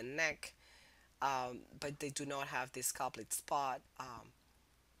spread to the neck, but they do not have this complete spot.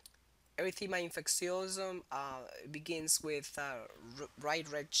 Erythema infectiosum begins with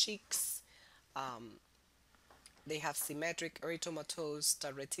bright red cheeks. Um, they have symmetric erythematous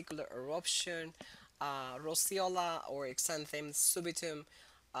reticular eruption, roseola or exanthem subitum.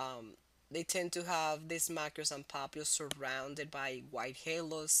 Um, they tend to have these macules and papules surrounded by white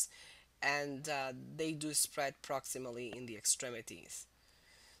halos, and they do spread proximally in the extremities.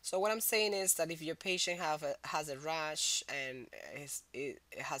 So what I'm saying is that if your patient has a rash and it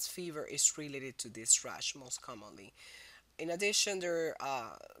has fever, it's related to this rash most commonly. In addition, there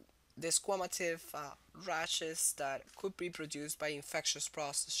are desquamative rashes that could be produced by infectious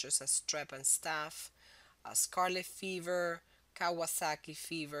processes such as strep and staph, scarlet fever, Kawasaki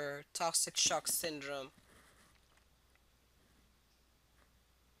fever, toxic shock syndrome,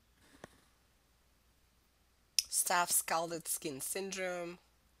 staph scalded skin syndrome,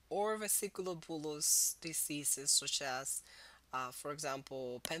 or vesiculobullous diseases such as, for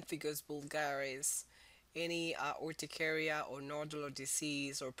example, pemphigus vulgaris, any urticaria or nodular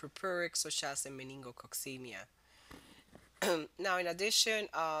disease, or purpuric such as a meningococcemia. Now, in addition,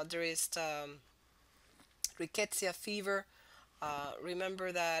 there is rickettsia fever.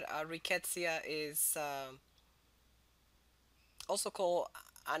 Remember that rickettsia is also called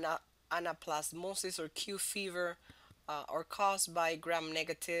ana- anaplasmosis or Q fever, or caused by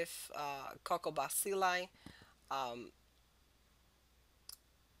gram-negative coccobacilli. Um,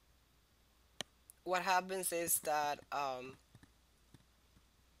 what happens is that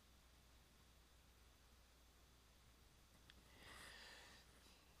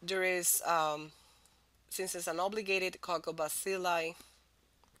there is, since it's an obligated coccobacilli,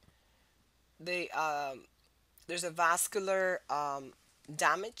 they there's a vascular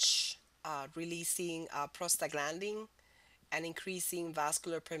damage, releasing prostaglandin and increasing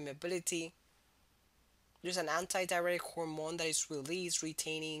vascular permeability. There's an antidiuretic hormone that is released,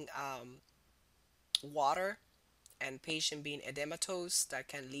 retaining water, and patient being edematous that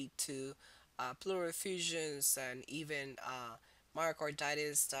can lead to pleural effusions and even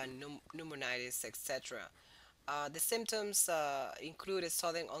myocarditis, pneumonitis, etc. The symptoms include a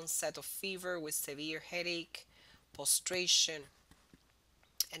sudden onset of fever with severe headache, prostration,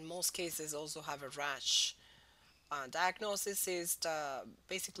 and most cases also have a rash. Diagnosis is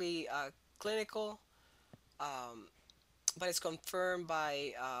basically clinical, um, but it's confirmed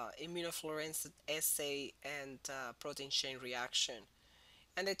by immunofluorescence assay and protein chain reaction.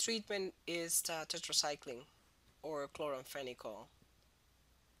 And the treatment is tetracycline or chloramphenicol.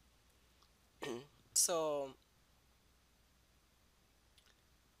 So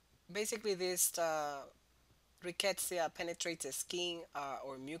basically, this rickettsia penetrates the skin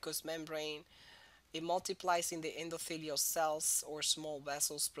or mucous membrane. It multiplies in the endothelial cells or small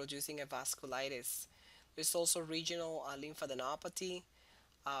vessels, producing a vasculitis. There's also regional lymphadenopathy.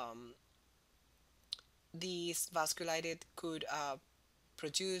 Um, these vasculitis could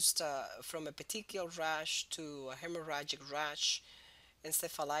produce from a petechial rash to a hemorrhagic rash,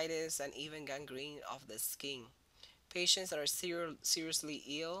 encephalitis, and even gangrene of the skin. Patients that are seriously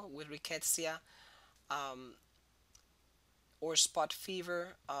ill with rickettsia um, or spot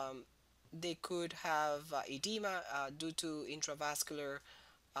fever, they could have edema due to intravascular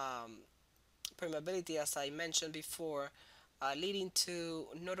um, permeability, as I mentioned before, leading to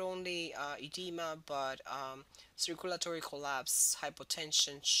not only edema but circulatory collapse,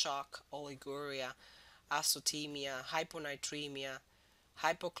 hypotension, shock, oliguria, azotemia, hyponatremia,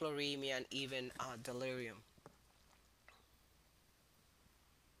 hypochloremia, and even delirium.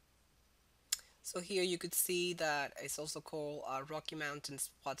 So here you could see that it's also called Rocky Mountain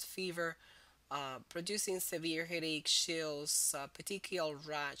spot fever, producing severe headache, chills, petechial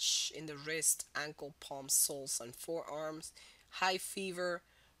rash in the wrist, ankle, palm, soles, and forearms, high fever,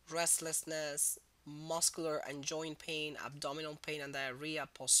 restlessness, muscular and joint pain, abdominal pain, and diarrhea,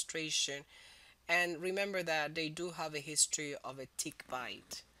 prostration. And remember that they do have a history of a tick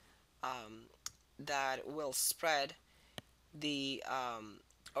bite um, that will spread the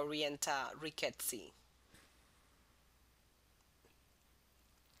Orienta rickettsii.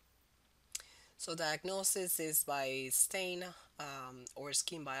 So diagnosis is by stain or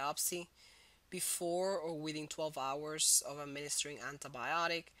skin biopsy before or within 12 hours of administering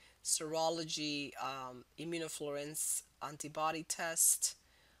antibiotic, serology, immunofluorescence antibody test,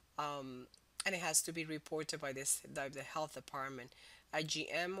 um, and it has to be reported by the health department.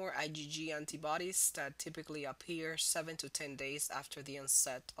 IgM or IgG antibodies that typically appear 7 to 10 days after the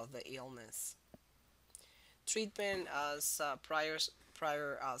onset of the illness. Treatment, as prior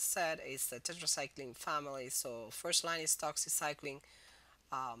said, is the tetracycline family. So first line is doxycycline,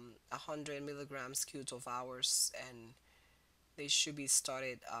 100 milligrams q 12 hours, and they should be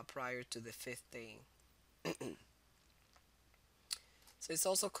started prior to the fifth day. So it's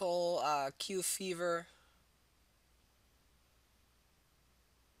also called Q fever.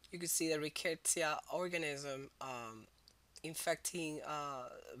 You can see the rickettsia organism infecting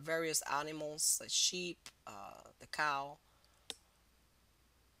various animals, the sheep, the cow.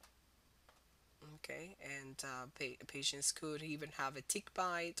 Okay, and patients could even have a tick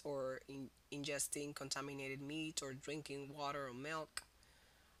bite or ingesting contaminated meat or drinking water or milk.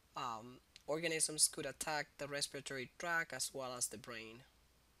 Organisms could attack the respiratory tract as well as the brain.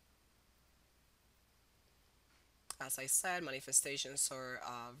 As I said, manifestations are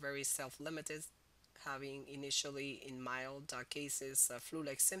very self limited, having initially in mild cases flu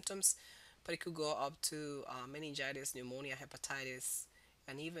like symptoms, but it could go up to meningitis, pneumonia, hepatitis,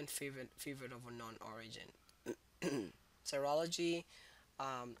 and even fever of unknown origin. Serology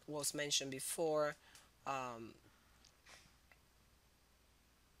was mentioned before. Um,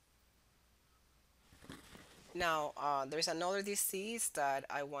 Now, there's another disease that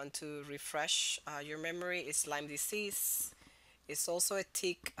I want to refresh your memory is Lyme disease. It's also a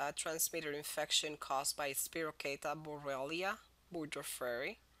tick transmitter infection caused by Spirocheta borrelia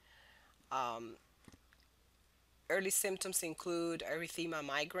burgdorferi. Um, Early symptoms include erythema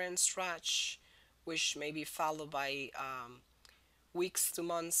migrans rash, which may be followed by weeks to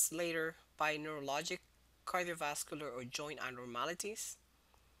months later by neurologic, cardiovascular, or joint abnormalities.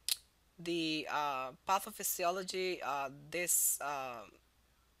 The pathophysiology, this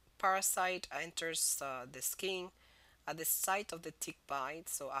parasite enters the skin at the site of the tick bite.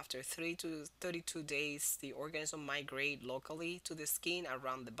 So after 3 to 32 days, the organism migrate locally to the skin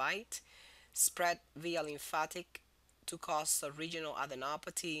around the bite, spread via lymphatic to cause a regional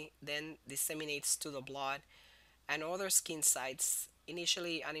adenopathy, then disseminates to the blood and other skin sites.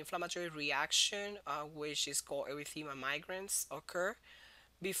 Initially, an inflammatory reaction, which is called erythema migrans, occur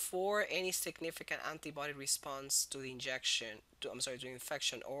before any significant antibody response to the injection, to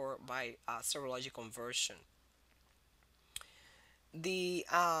infection or by serologic conversion. The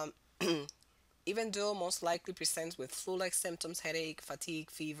even though most likely presents with flu-like symptoms, headache, fatigue,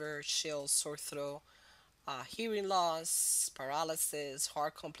 fever, chills, sore throat, hearing loss, paralysis,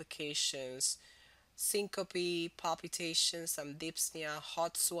 heart complications, syncope, palpitations, and dyspnea,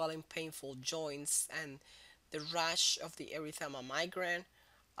 hot swelling, painful joints, and the rash of the erythema migrans.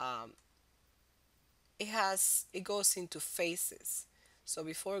 Um, it goes into phases. So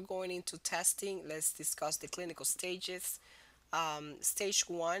before going into testing, let's discuss the clinical stages. Stage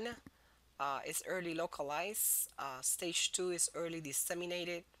one is early localized. Stage two is early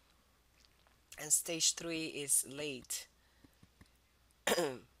disseminated, and stage three is late.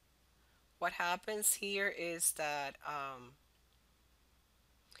 What happens here is that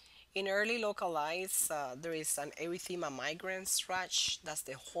in early localized, there is an erythema migrans rash. That's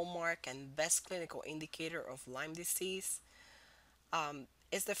the hallmark and best clinical indicator of Lyme disease.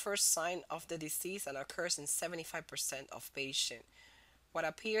 It's the first sign of the disease and occurs in 75% of patients. What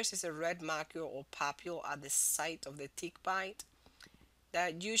appears is a red macule or papule at the site of the tick bite,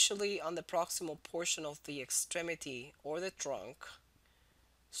 that usually on the proximal portion of the extremity or the trunk.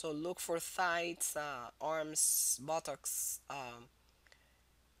 So look for thighs, arms, buttocks.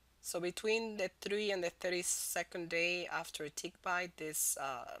 So between the 3 and the 32nd day after a tick bite, this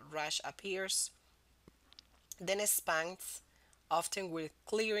rash appears. Then expands, often with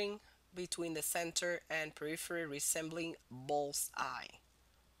clearing between the center and periphery resembling bull's eye.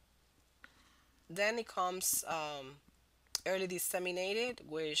 Then it comes early disseminated,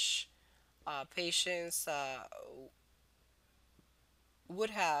 which patients would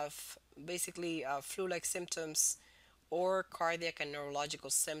have basically flu-like symptoms or cardiac and neurological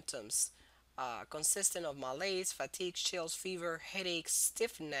symptoms consisting of malaise, fatigue, chills, fever, headaches,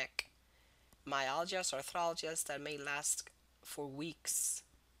 stiff neck, myalgias, arthralgias that may last for weeks.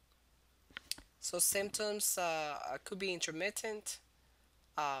 So symptoms could be intermittent.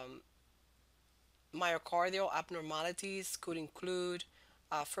 Um, Myocardial abnormalities could include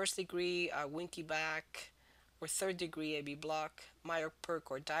first degree winky back or third degree AB block,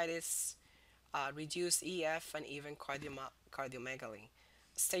 myopericarditis, reduced EF, and even cardiomegaly.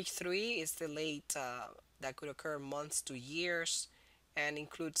 Stage 3 is the late that could occur months to years and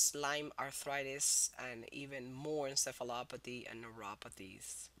includes Lyme arthritis and even more encephalopathy and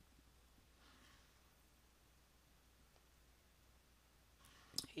neuropathies.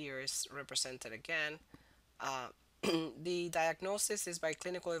 Here is represented again. Uh, the diagnosis is by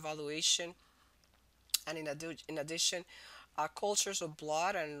clinical evaluation, and in addition, cultures of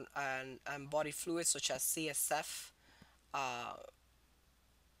blood and body fluids such as CSF, uh,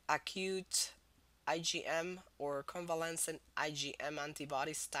 acute IgM or convalescent IgM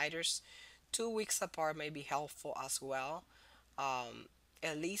antibodies titers 2 weeks apart may be helpful as well.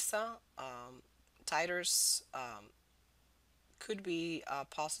 ELISA titers could be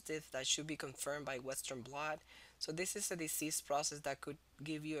positive, that should be confirmed by Western blot. So this is a disease process that could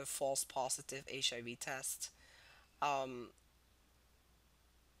give you a false positive HIV test. Um,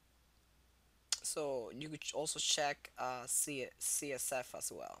 so you could also check CSF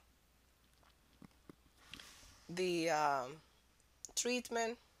as well. The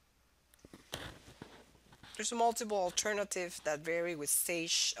treatment, there's multiple alternatives that vary with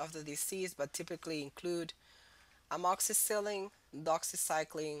stage of the disease, but typically include amoxicillin,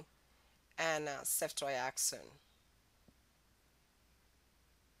 doxycycline, and ceftriaxone.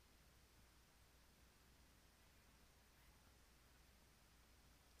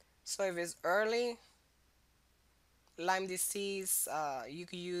 So if it's early Lyme disease, you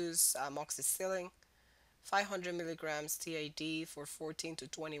could use amoxicillin, 500 milligrams TID for 14 to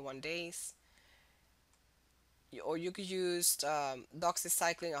 21 days. Or you could use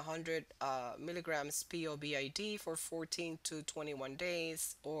doxycycline 100 milligrams POBID for 14 to 21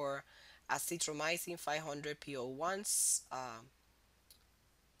 days, or azithromycin 500 PO once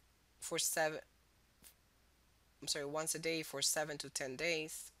for seven. I'm sorry, once a day for 7 to 10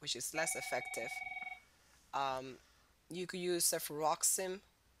 days, which is less effective. Um, you could use cefuroxime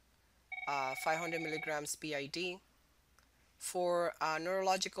 500 milligrams BID. For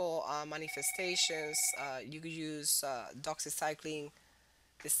neurological manifestations, you could use doxycycline,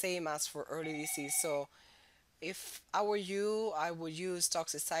 the same as for early disease. So if I were you, I would use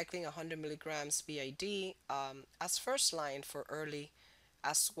doxycycline 100 milligrams BID as first line for early,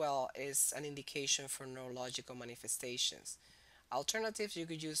 as well as an indication for neurological manifestations. Alternatives, you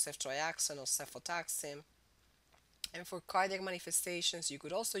could use ceftriaxone or cefotaxime. And for cardiac manifestations, you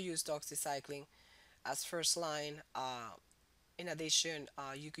could also use doxycycline as first line. In addition,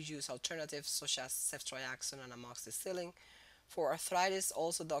 you could use alternatives such as ceftriaxone and amoxicillin. For arthritis,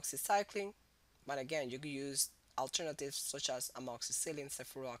 also doxycycline. But again, you could use alternatives such as amoxicillin,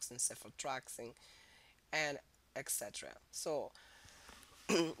 cefuroxime, cefotraxine, and etc. So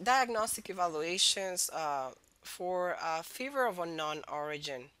Diagnostic evaluations for fever of unknown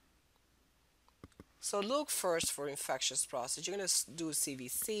origin. So look first for infectious process. You're going to do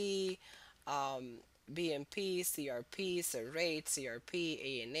CVC, um, BMP, CRP, Serrate,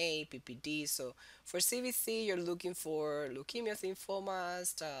 CRP, ANA, PPD. So for CVC, you're looking for leukemias,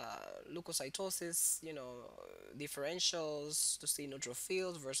 lymphomas, leukocytosis, differentials to see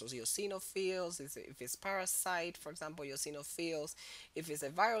neutrophils versus eosinophils. If it's parasite, for example, eosinophils. If it's a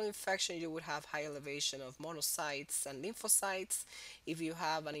viral infection, you would have high elevation of monocytes and lymphocytes. If you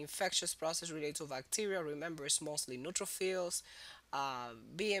have an infectious process related to bacteria, remember it's mostly neutrophils.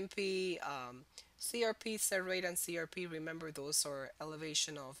 BMP, CRP, Serrate, and CRP, remember those are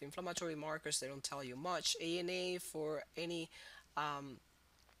elevation of inflammatory markers. They don't tell you much. ANA for any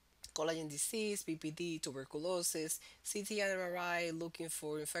collagen disease, PPD, tuberculosis, CT and MRI looking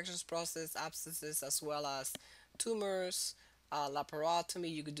for infectious process, abscesses, as well as tumors,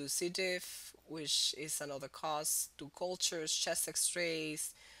 laparotomy. You could do C. diff, which is another cause, do cultures, chest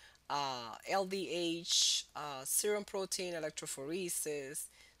x-rays, LDH, serum protein electrophoresis,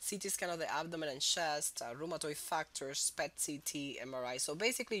 CT scan of the abdomen and chest, rheumatoid factors, PET CT, MRI. So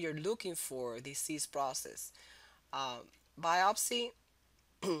basically, you're looking for disease process. Biopsy,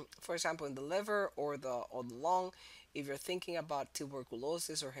 for example, in the liver or the lung, if you're thinking about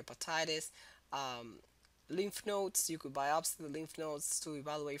tuberculosis or hepatitis. Um, Lymph nodes, you could biopsy the lymph nodes to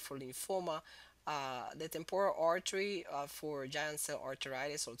evaluate for lymphoma. The temporal artery for giant cell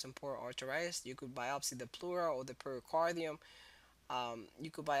arteritis or temporal arteritis, you could biopsy the pleura or the pericardium. You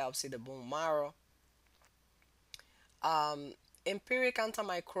could biopsy the bone marrow. Um, Empiric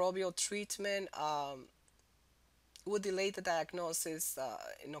antimicrobial treatment would delay the diagnosis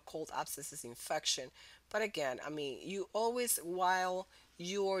in occult abscesses infection. But again, I mean, you always, while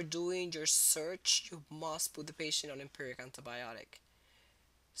you're doing your search, you must put the patient on empiric antibiotic.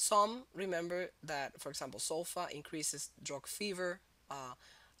 Some remember that, for example, sulfa increases drug fever. Uh,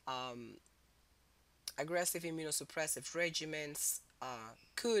 um, Aggressive immunosuppressive regimens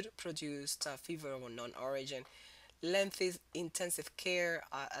could produce fever of unknown origin. Lengthy intensive care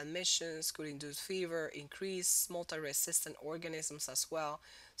admissions could induce fever, increase multi-resistant organisms as well.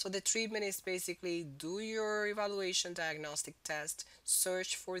 So the treatment is basically do your evaluation diagnostic test,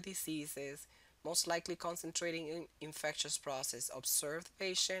 search for diseases, most likely concentrating in infectious process, observe the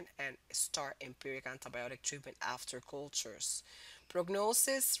patient, and start empiric antibiotic treatment after cultures.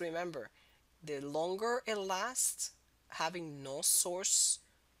 Prognosis, remember, the longer it lasts, having no source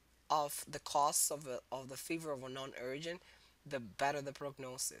of the cause of the fever of unknown origin, the better the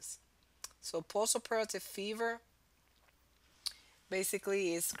prognosis. So postoperative fever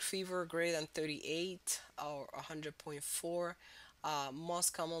basically is fever greater than 38 or 100.4.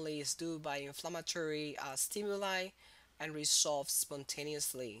 Most commonly is due by inflammatory stimuli and resolves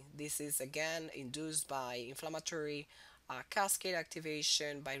spontaneously. This is again induced by inflammatory cascade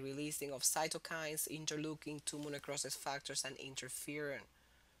activation by releasing of cytokines, interleukin, 2 necrosis factors, and interferon.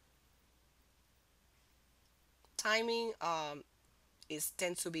 Timing is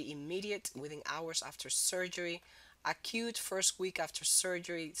tends to be immediate within hours after surgery, acute first week after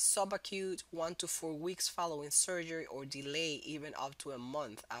surgery, subacute 1 to 4 weeks following surgery, or delay even up to a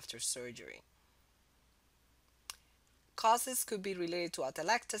month after surgery. Causes could be related to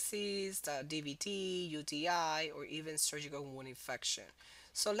atelectasis, DVT, UTI, or even surgical wound infection.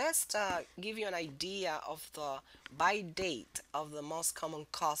 So let's give you an idea of the by date of the most common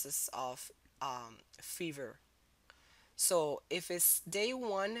causes of fever. So if it's day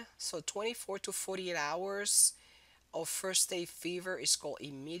one, so 24 to 48 hours of first day fever is called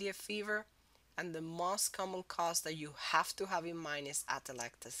immediate fever. And the most common cause that you have to have in mind is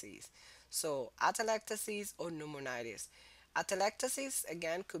atelectasis. So atelectasis or pneumonitis. Atelectasis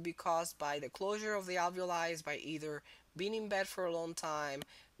again could be caused by the closure of the alveoli by either being in bed for a long time,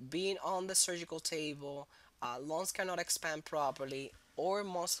 being on the surgical table, lungs cannot expand properly, or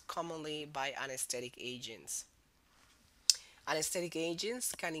most commonly by anesthetic agents. Anesthetic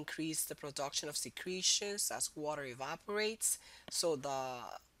agents can increase the production of secretions as water evaporates, so the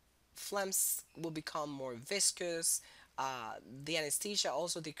phlegms will become more viscous. The anesthesia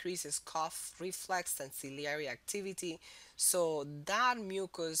also decreases cough reflex and ciliary activity, so that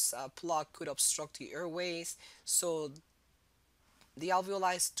mucus plug could obstruct the airways. So the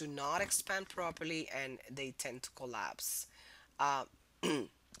alveoli do not expand properly and they tend to collapse. Uh,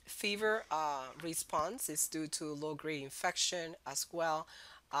 Fever response is due to low grade infection as well.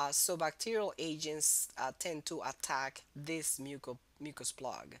 So bacterial agents tend to attack this mucus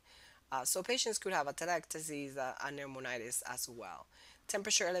plug. So patients could have atelectasis and pneumonitis as well.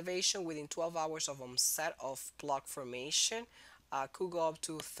 Temperature elevation within 12 hours of onset of plug formation. could go up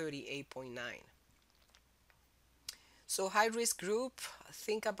to 38.9. So high risk group,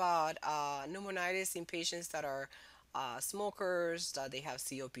 think about pneumonitis in patients that are smokers, that they have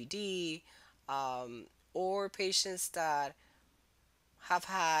COPD, um, or patients that have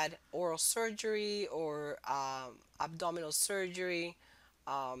had oral surgery or abdominal surgery.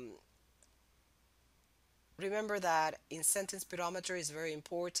 Um, Remember that incentive speedometer is very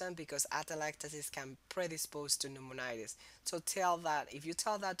important because atelectasis can predispose to pneumonitis. So tell that if you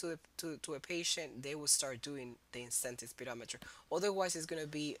tell that to a patient, they will start doing the incentive speedometer. Otherwise, it's going to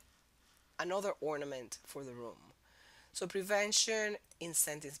be another ornament for the room. So prevention,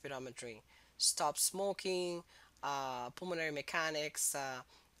 incentive speedometry, stop smoking, pulmonary mechanics,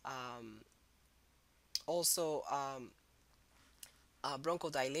 um, also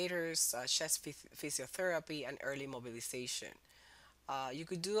bronchodilators, chest physiotherapy, and early mobilization. You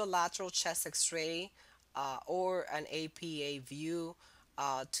could do a lateral chest x-ray or an APA view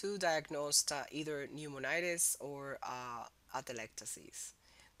to diagnose either pneumonitis or atelectasis.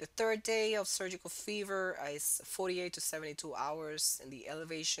 The third day of surgical fever is 48 to 72 hours, and the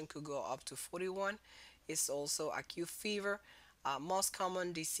elevation could go up to 41. It's also acute fever. Most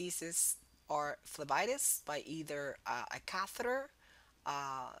common diseases are phlebitis by either a catheter,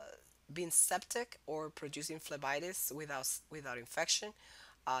 uh, being septic or producing phlebitis without infection,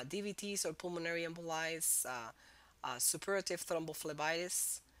 DVTs or pulmonary emboli, suppurative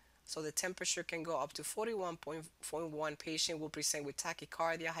thrombophlebitis. So the temperature can go up to 41.1. Patient will present with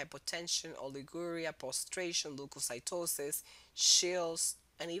tachycardia, hypotension, oliguria, prostration, leukocytosis, chills,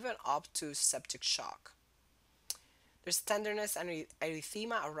 and even up to septic shock. There's tenderness and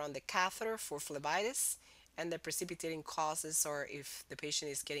erythema around the catheter for phlebitis, and the precipitating causes are if the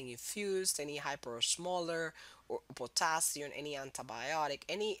patient is getting infused any hyperosmolar or potassium, any antibiotic,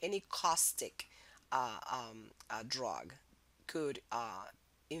 any caustic drug could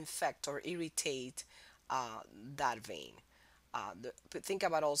infect or irritate that vein. Think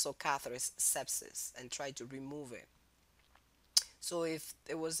about also catheter sepsis and try to remove it. So if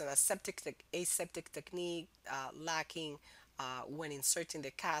there was an aseptic technique lacking when inserting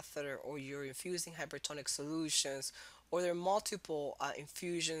the catheter, or you're infusing hypertonic solutions, or there are multiple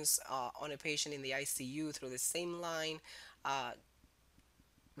infusions on a patient in the ICU through the same line, uh,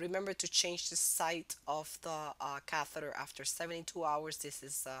 remember to change the site of the catheter after 72 hours. This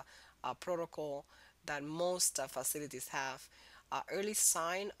is a protocol that most facilities have. Early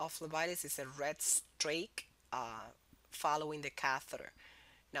sign of phlebitis is a red streak following the catheter.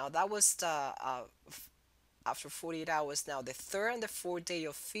 Now that was after 48 hours. Now the third and the fourth day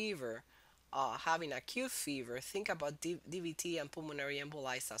of fever, having acute fever, think about DVT and pulmonary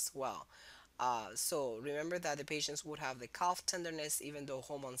emboli as well. So remember that the patients would have the calf tenderness even though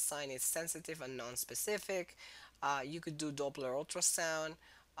hormone sign is sensitive and non-specific. You could do Doppler ultrasound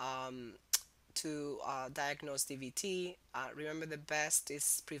um, to diagnose DVT. Remember the best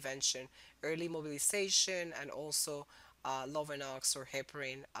is prevention, early mobilization, and also Lovenox or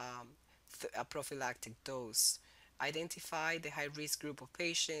heparin a prophylactic dose. Identify the high risk group of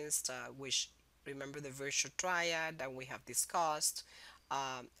patients, which remember the virtual triad that we have discussed,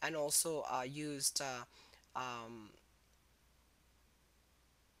 and also used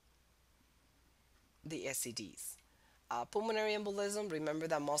the SCDs. Pulmonary embolism, remember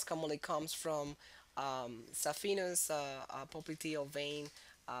that most commonly comes from saphenous popliteal vein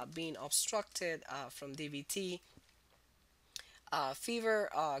being obstructed from DVT. Fever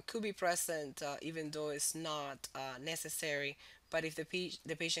could be present even though it's not necessary, but if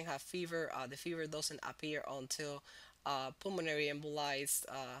the patient have fever, the fever doesn't appear until pulmonary emboli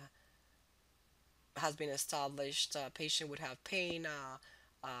has been established. Patient would have pain,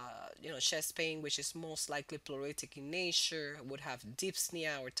 chest pain, which is most likely pleuritic in nature, would have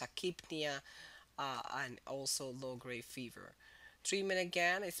dyspnea or tachypnea, and also low-grade fever. Treatment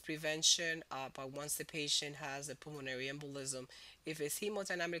again is prevention, but once the patient has a pulmonary embolism, if it's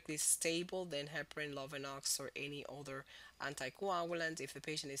hemodynamically stable, then heparin, Lovenox, or any other anticoagulant. If the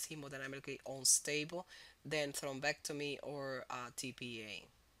patient is hemodynamically unstable, then thrombectomy or TPA.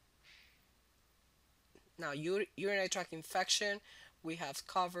 Now, urinary tract infection, we have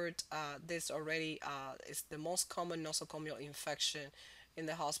covered this already. It's the most common nosocomial infection in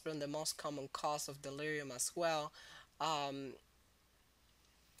the hospital and the most common cause of delirium as well. Um,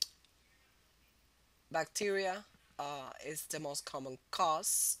 Bacteria is the most common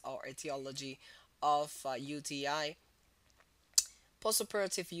cause or etiology of UTI.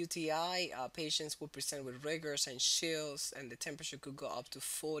 Postoperative UTI, patients will present with rigors and chills, and the temperature could go up to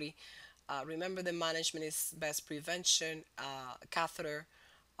 40. Remember, the management is best prevention. Catheter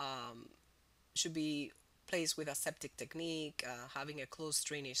should be place with aseptic technique, having a closed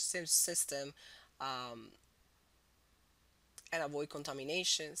drainage system, um, and avoid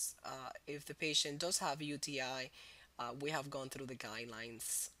contaminations. If the patient does have UTI, we have gone through the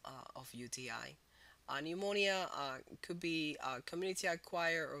guidelines of UTI. Pneumonia could be community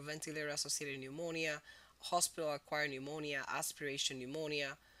acquired or ventilator associated pneumonia, hospital acquired pneumonia, aspiration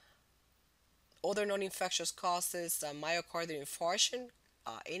pneumonia. Other non infectious causes, myocardial infarction,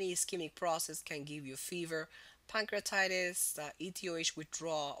 any ischemic process can give you fever, pancreatitis, ETOH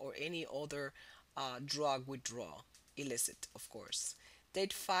withdrawal, or any other drug withdrawal, illicit, of course.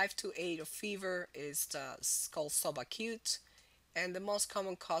 Date 5 to 8 of fever is called subacute, and the most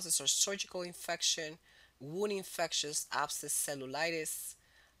common causes are surgical infection, wound infections, abscess, cellulitis.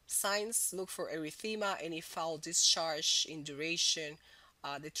 Signs: look for erythema, any foul discharge, induration.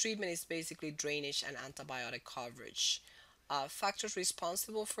 The treatment is basically drainage and antibiotic coverage. Factors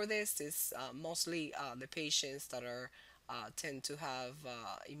responsible for this is mostly the patients that are tend to have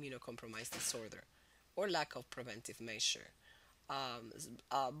immunocompromised disorder or lack of preventive measure.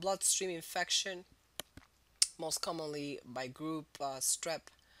 Bloodstream infection, most commonly by group strep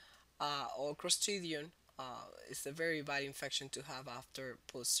or Clostridium, is a very bad infection to have after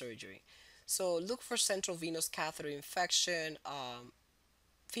post surgery. So look for central venous catheter infection.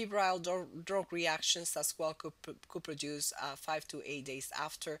 Febrile drug reactions as well could produce 5 to 8 days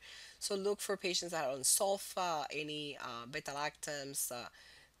after. So look for patients that are on sulfa, any beta lactams,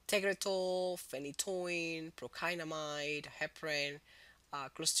 Tegretol, phenytoin, procainamide, heparin,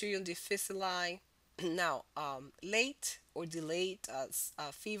 Clostridium difficile. Now, late or delayed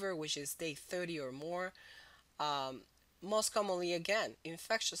fever, which is day 30 or more, um, most commonly again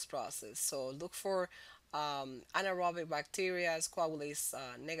infectious process. So look for anaerobic bacteria, coagulase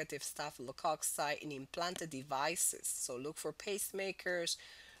negative staphylococci in implanted devices. So look for pacemakers,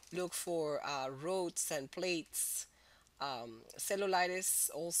 look for rods and plates. Cellulitis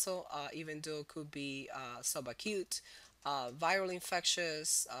also, even though could be subacute, viral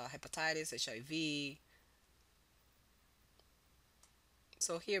infectious, hepatitis, HIV.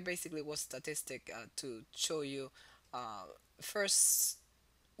 So here basically was statistic to show you uh, first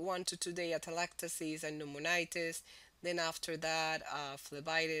 1 to 2 day atelectasis and pneumonitis. Then after that,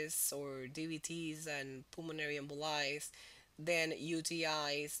 phlebitis or DVTs and pulmonary emboli. Then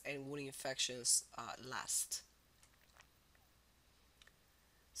UTIs and wound infections last.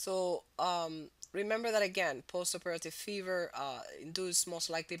 So remember that again, postoperative fever induced most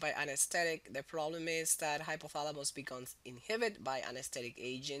likely by anesthetic. The problem is that hypothalamus becomes inhibited by anesthetic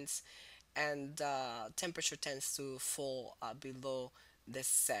agents, and temperature tends to fall below the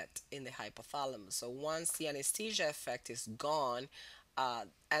set in the hypothalamus. So once the anesthesia effect is gone,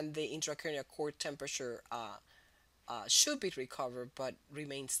 and the intracranial cord temperature should be recovered but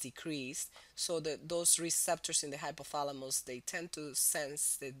remains decreased, so that those receptors in the hypothalamus, they tend to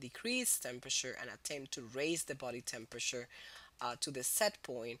sense the decreased temperature and attempt to raise the body temperature to the set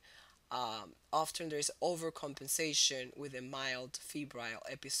point. Often there is overcompensation with a mild febrile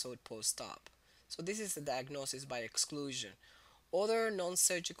episode post-op. So this is the diagnosis by exclusion. Other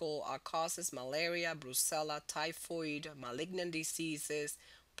non-surgical causes: malaria, brucella, typhoid, malignant diseases,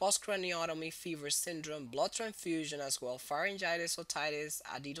 postcraniotomy, fever syndrome, blood transfusion as well, pharyngitis, otitis,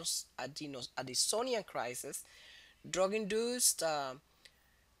 Addisonian crisis, drug-induced,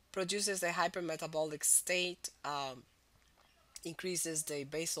 produces a hypermetabolic state, increases the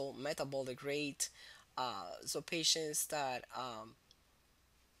basal metabolic rate. So patients that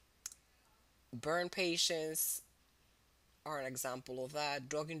burn patients are an example of that.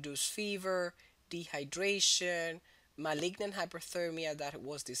 Drug-induced fever, dehydration, malignant hyperthermia that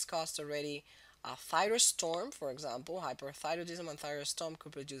was discussed already. Thyroid storm, for example, hyperthyroidism and thyroid storm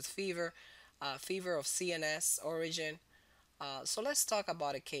could produce fever, fever of CNS origin. So let's talk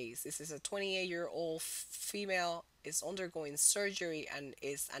about a case. This is a 28-year-old female, is undergoing surgery and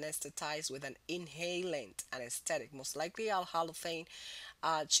is anesthetized with an inhalant anesthetic, most likely alhalothane.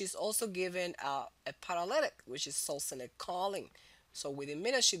 She's also given a paralytic, which is succinylcholine. So within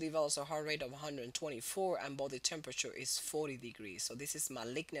minutes, she develops a heart rate of 124 and body temperature is 40 degrees. So this is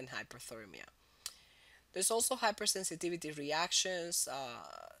malignant hyperthermia. There's also hypersensitivity reactions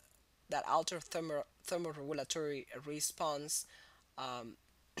that alter thermoregulatory response. Um,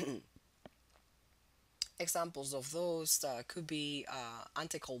 Examples of those could be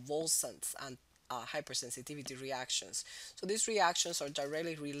anticonvulsants and hypersensitivity reactions. So these reactions are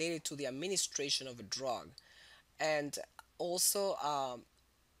directly related to the administration of a drug, and also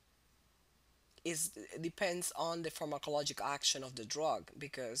is depends on the pharmacologic action of the drug,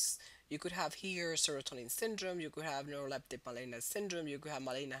 because you could have here serotonin syndrome, you could have neuroleptic malignant syndrome, you could have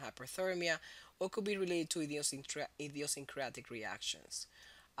malignant hyperthermia, or could be related to idiosyncratic reactions.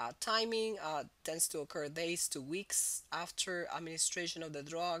 Timing tends to occur days to weeks after administration of the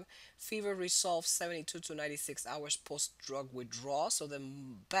drug. Fever resolves 72 to 96 hours post drug withdrawal. So, the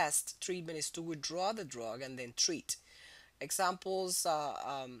best treatment is to withdraw the drug and then treat. Examples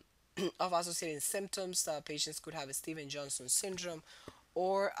of associating symptoms: patients could have a Steven Johnson syndrome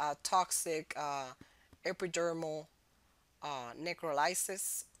or a toxic epidermal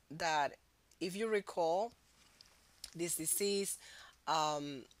necrolysis. That, if you recall, this disease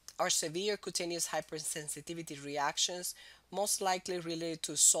are severe cutaneous hypersensitivity reactions, most likely related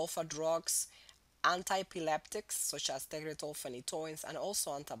to sulfa drugs, antiepileptics such as Tegretol, phenytoins, and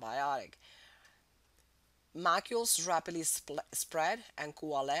also antibiotic. Macules rapidly spread and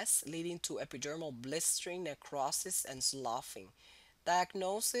coalesce, leading to epidermal blistering, necrosis, and sloughing.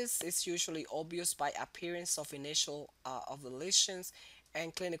 Diagnosis is usually obvious by appearance of initial of the lesions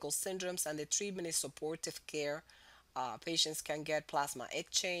and clinical syndromes, and the treatment is supportive care. Patients can get plasma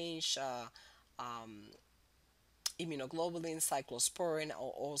exchange, immunoglobulin, cyclosporin,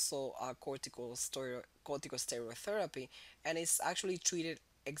 or also corticosteroid therapy, and it's actually treated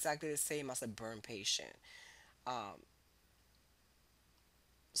exactly the same as a burn patient.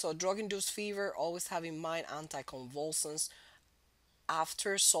 So, drug-induced fever, always have in mind anticonvulsants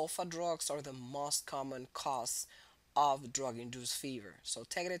after sulfa drugs are the most common cause of drug-induced fever. So,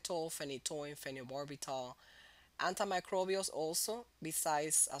 Tegretol, phenytoin, phenobarbital. Antimicrobials also,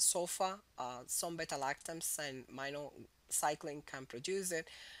 besides sulfa, some beta-lactams and minocycline can produce it.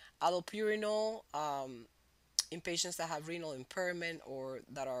 Allopurinol, in patients that have renal impairment or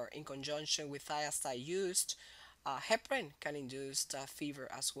that are in conjunction with thiazide used. Heparin can induce fever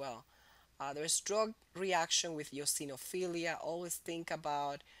as well. There's drug reaction with eosinophilia. Always think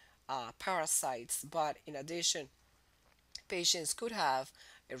about parasites, but in addition, patients could have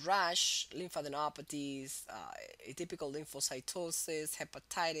a rash, lymphadenopathies, atypical lymphocytosis,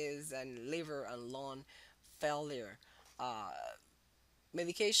 hepatitis, and liver and lung failure. Uh,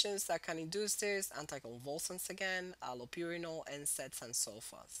 Medications that can induce this: anticonvulsants again, allopurinol, NSAIDs, and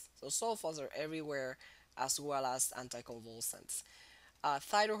sulfas. So sulfas are everywhere, as well as anticonvulsants.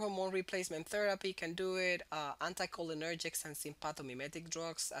 Thyroid hormone replacement therapy can do it. Anticholinergics and sympathomimetic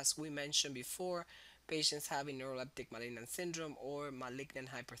drugs, as we mentioned before. Patients having neuroleptic malignant syndrome or malignant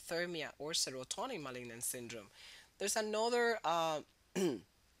hyperthermia or serotonin malignant syndrome. There's another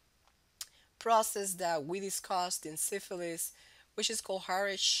process that we discussed in syphilis, which is called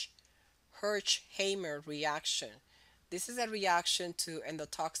Hersheimer reaction. This is a reaction to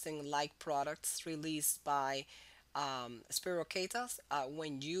endotoxin like products released by spirochetas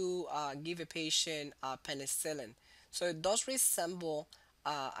when you give a patient penicillin. So it does resemble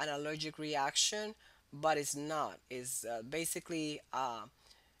an allergic reaction, but it's not. It's basically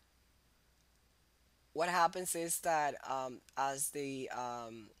what happens is that as the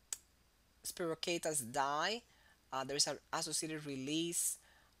spirochetas die, there's an associated release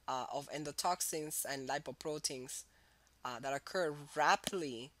of endotoxins and lipoproteins that occur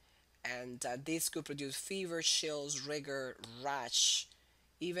rapidly, and this could produce fever, chills, rigor, rash,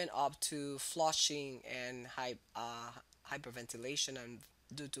 even up to flushing and hyperventilation and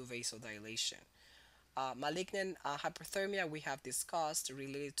due to vasodilation. Malignant hyperthermia we have discussed,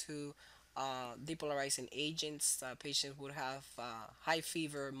 related to depolarizing agents. Patients would have high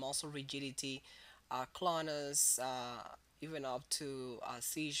fever, muscle rigidity, clonus, even up to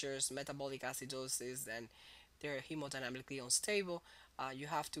seizures, metabolic acidosis, and they're hemodynamically unstable. You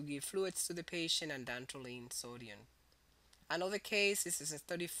have to give fluids to the patient and dantrolene sodium. Another case, this is a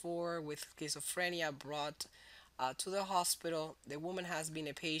 34 with schizophrenia, brought to the hospital. The woman has been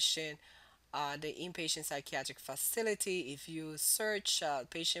a patient the inpatient psychiatric facility. If you search,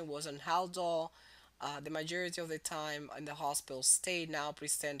 patient was on Haldol. The majority of the time in the hospital stay, now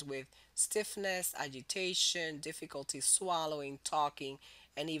present with stiffness, agitation, difficulty swallowing, talking,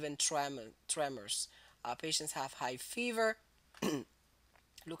 and even tremors. Patients have high fever.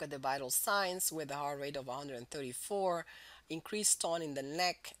 Look at the vital signs with a heart rate of 134, increased tone in the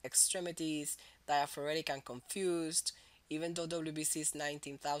neck, extremities, diaphoretic and confused. Even though WBC is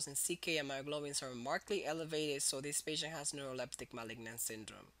 19,000, CK and myoglobins are markedly elevated, so this patient has neuroleptic malignant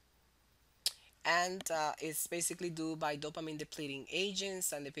syndrome. And it's basically due by dopamine depleting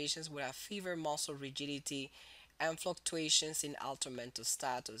agents, and the patients will have fever, muscle rigidity, and fluctuations in altered mental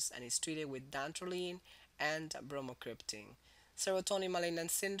status, and is treated with dantrolene and bromocriptine. Serotonin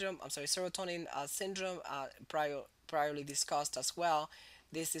syndrome, priorly discussed as well.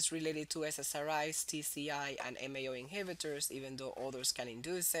 This is related to SSRIs, TCI, and MAO inhibitors, even though others can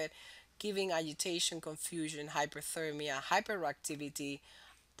induce it, giving agitation, confusion, hyperthermia, hyperactivity,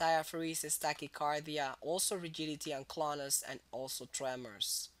 diaphoresis, tachycardia, also rigidity and clonus, and also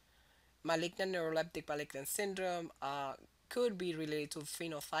tremors. Malignant neuroleptic malignant syndrome could be related to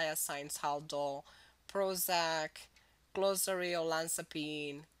phenothiazines, Haldol, Prozac, Clozaril,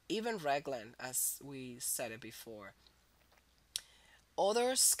 Olanzapine, even Reglan, as we said it before.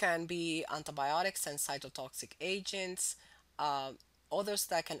 Others can be antibiotics and cytotoxic agents. Uh, Others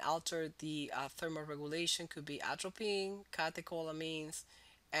that can alter the thermoregulation could be atropine, catecholamines,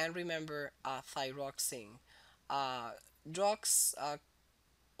 and remember thyroxine. Uh, Drugs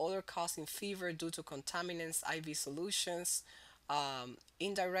other causing fever due to contaminants, IV solutions,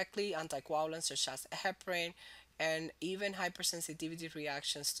 indirectly anticoagulants such as heparin, and even hypersensitivity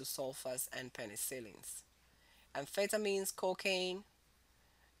reactions to sulfas and penicillins. Amphetamines, cocaine,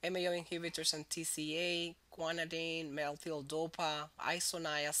 MAO inhibitors and TCA, guanidine, methyl dopa,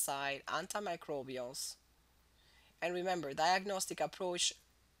 isoniazid, antimicrobials. And remember, diagnostic approach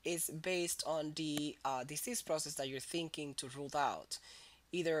is based on the disease process that you're thinking to rule out.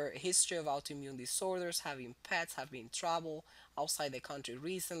 Either history of autoimmune disorders, having pets, having travel outside the country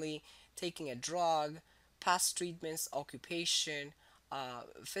recently, taking a drug, past treatments, occupation,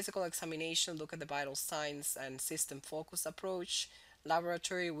 physical examination, look at the vital signs and system focus approach.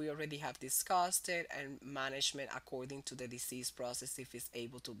 Laboratory, we already have discussed it, and management according to the disease process if it's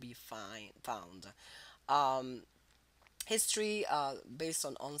able to be found. Um, History based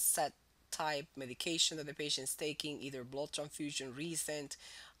on onset type medication that the patient is taking, either blood transfusion recent,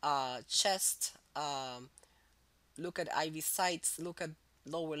 chest, look at IV sites, look at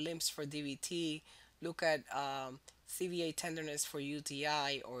lower limbs for DVT, look at CVA tenderness for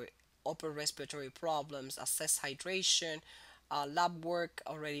UTI or upper respiratory problems, assess hydration, lab work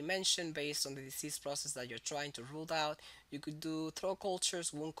already mentioned based on the disease process that you're trying to rule out. You could do throat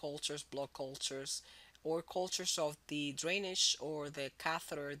cultures, wound cultures, blood cultures, or cultures of the drainage or the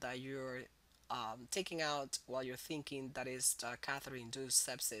catheter that you're taking out while you're thinking that is catheter induced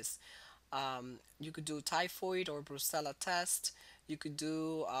sepsis. You could do typhoid or brucella test. You could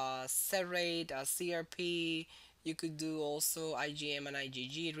do serrate, CRP. You could do also IgM and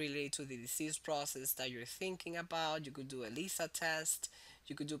IgG related to the disease process that you're thinking about. You could do ELISA test.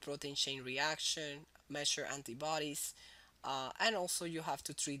 You could do protein chain reaction, measure antibodies. And also you have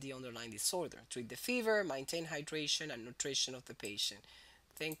to treat the underlying disorder, treat the fever, maintain hydration and nutrition of the patient.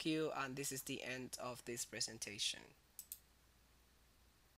 Thank you, and this is the end of this presentation.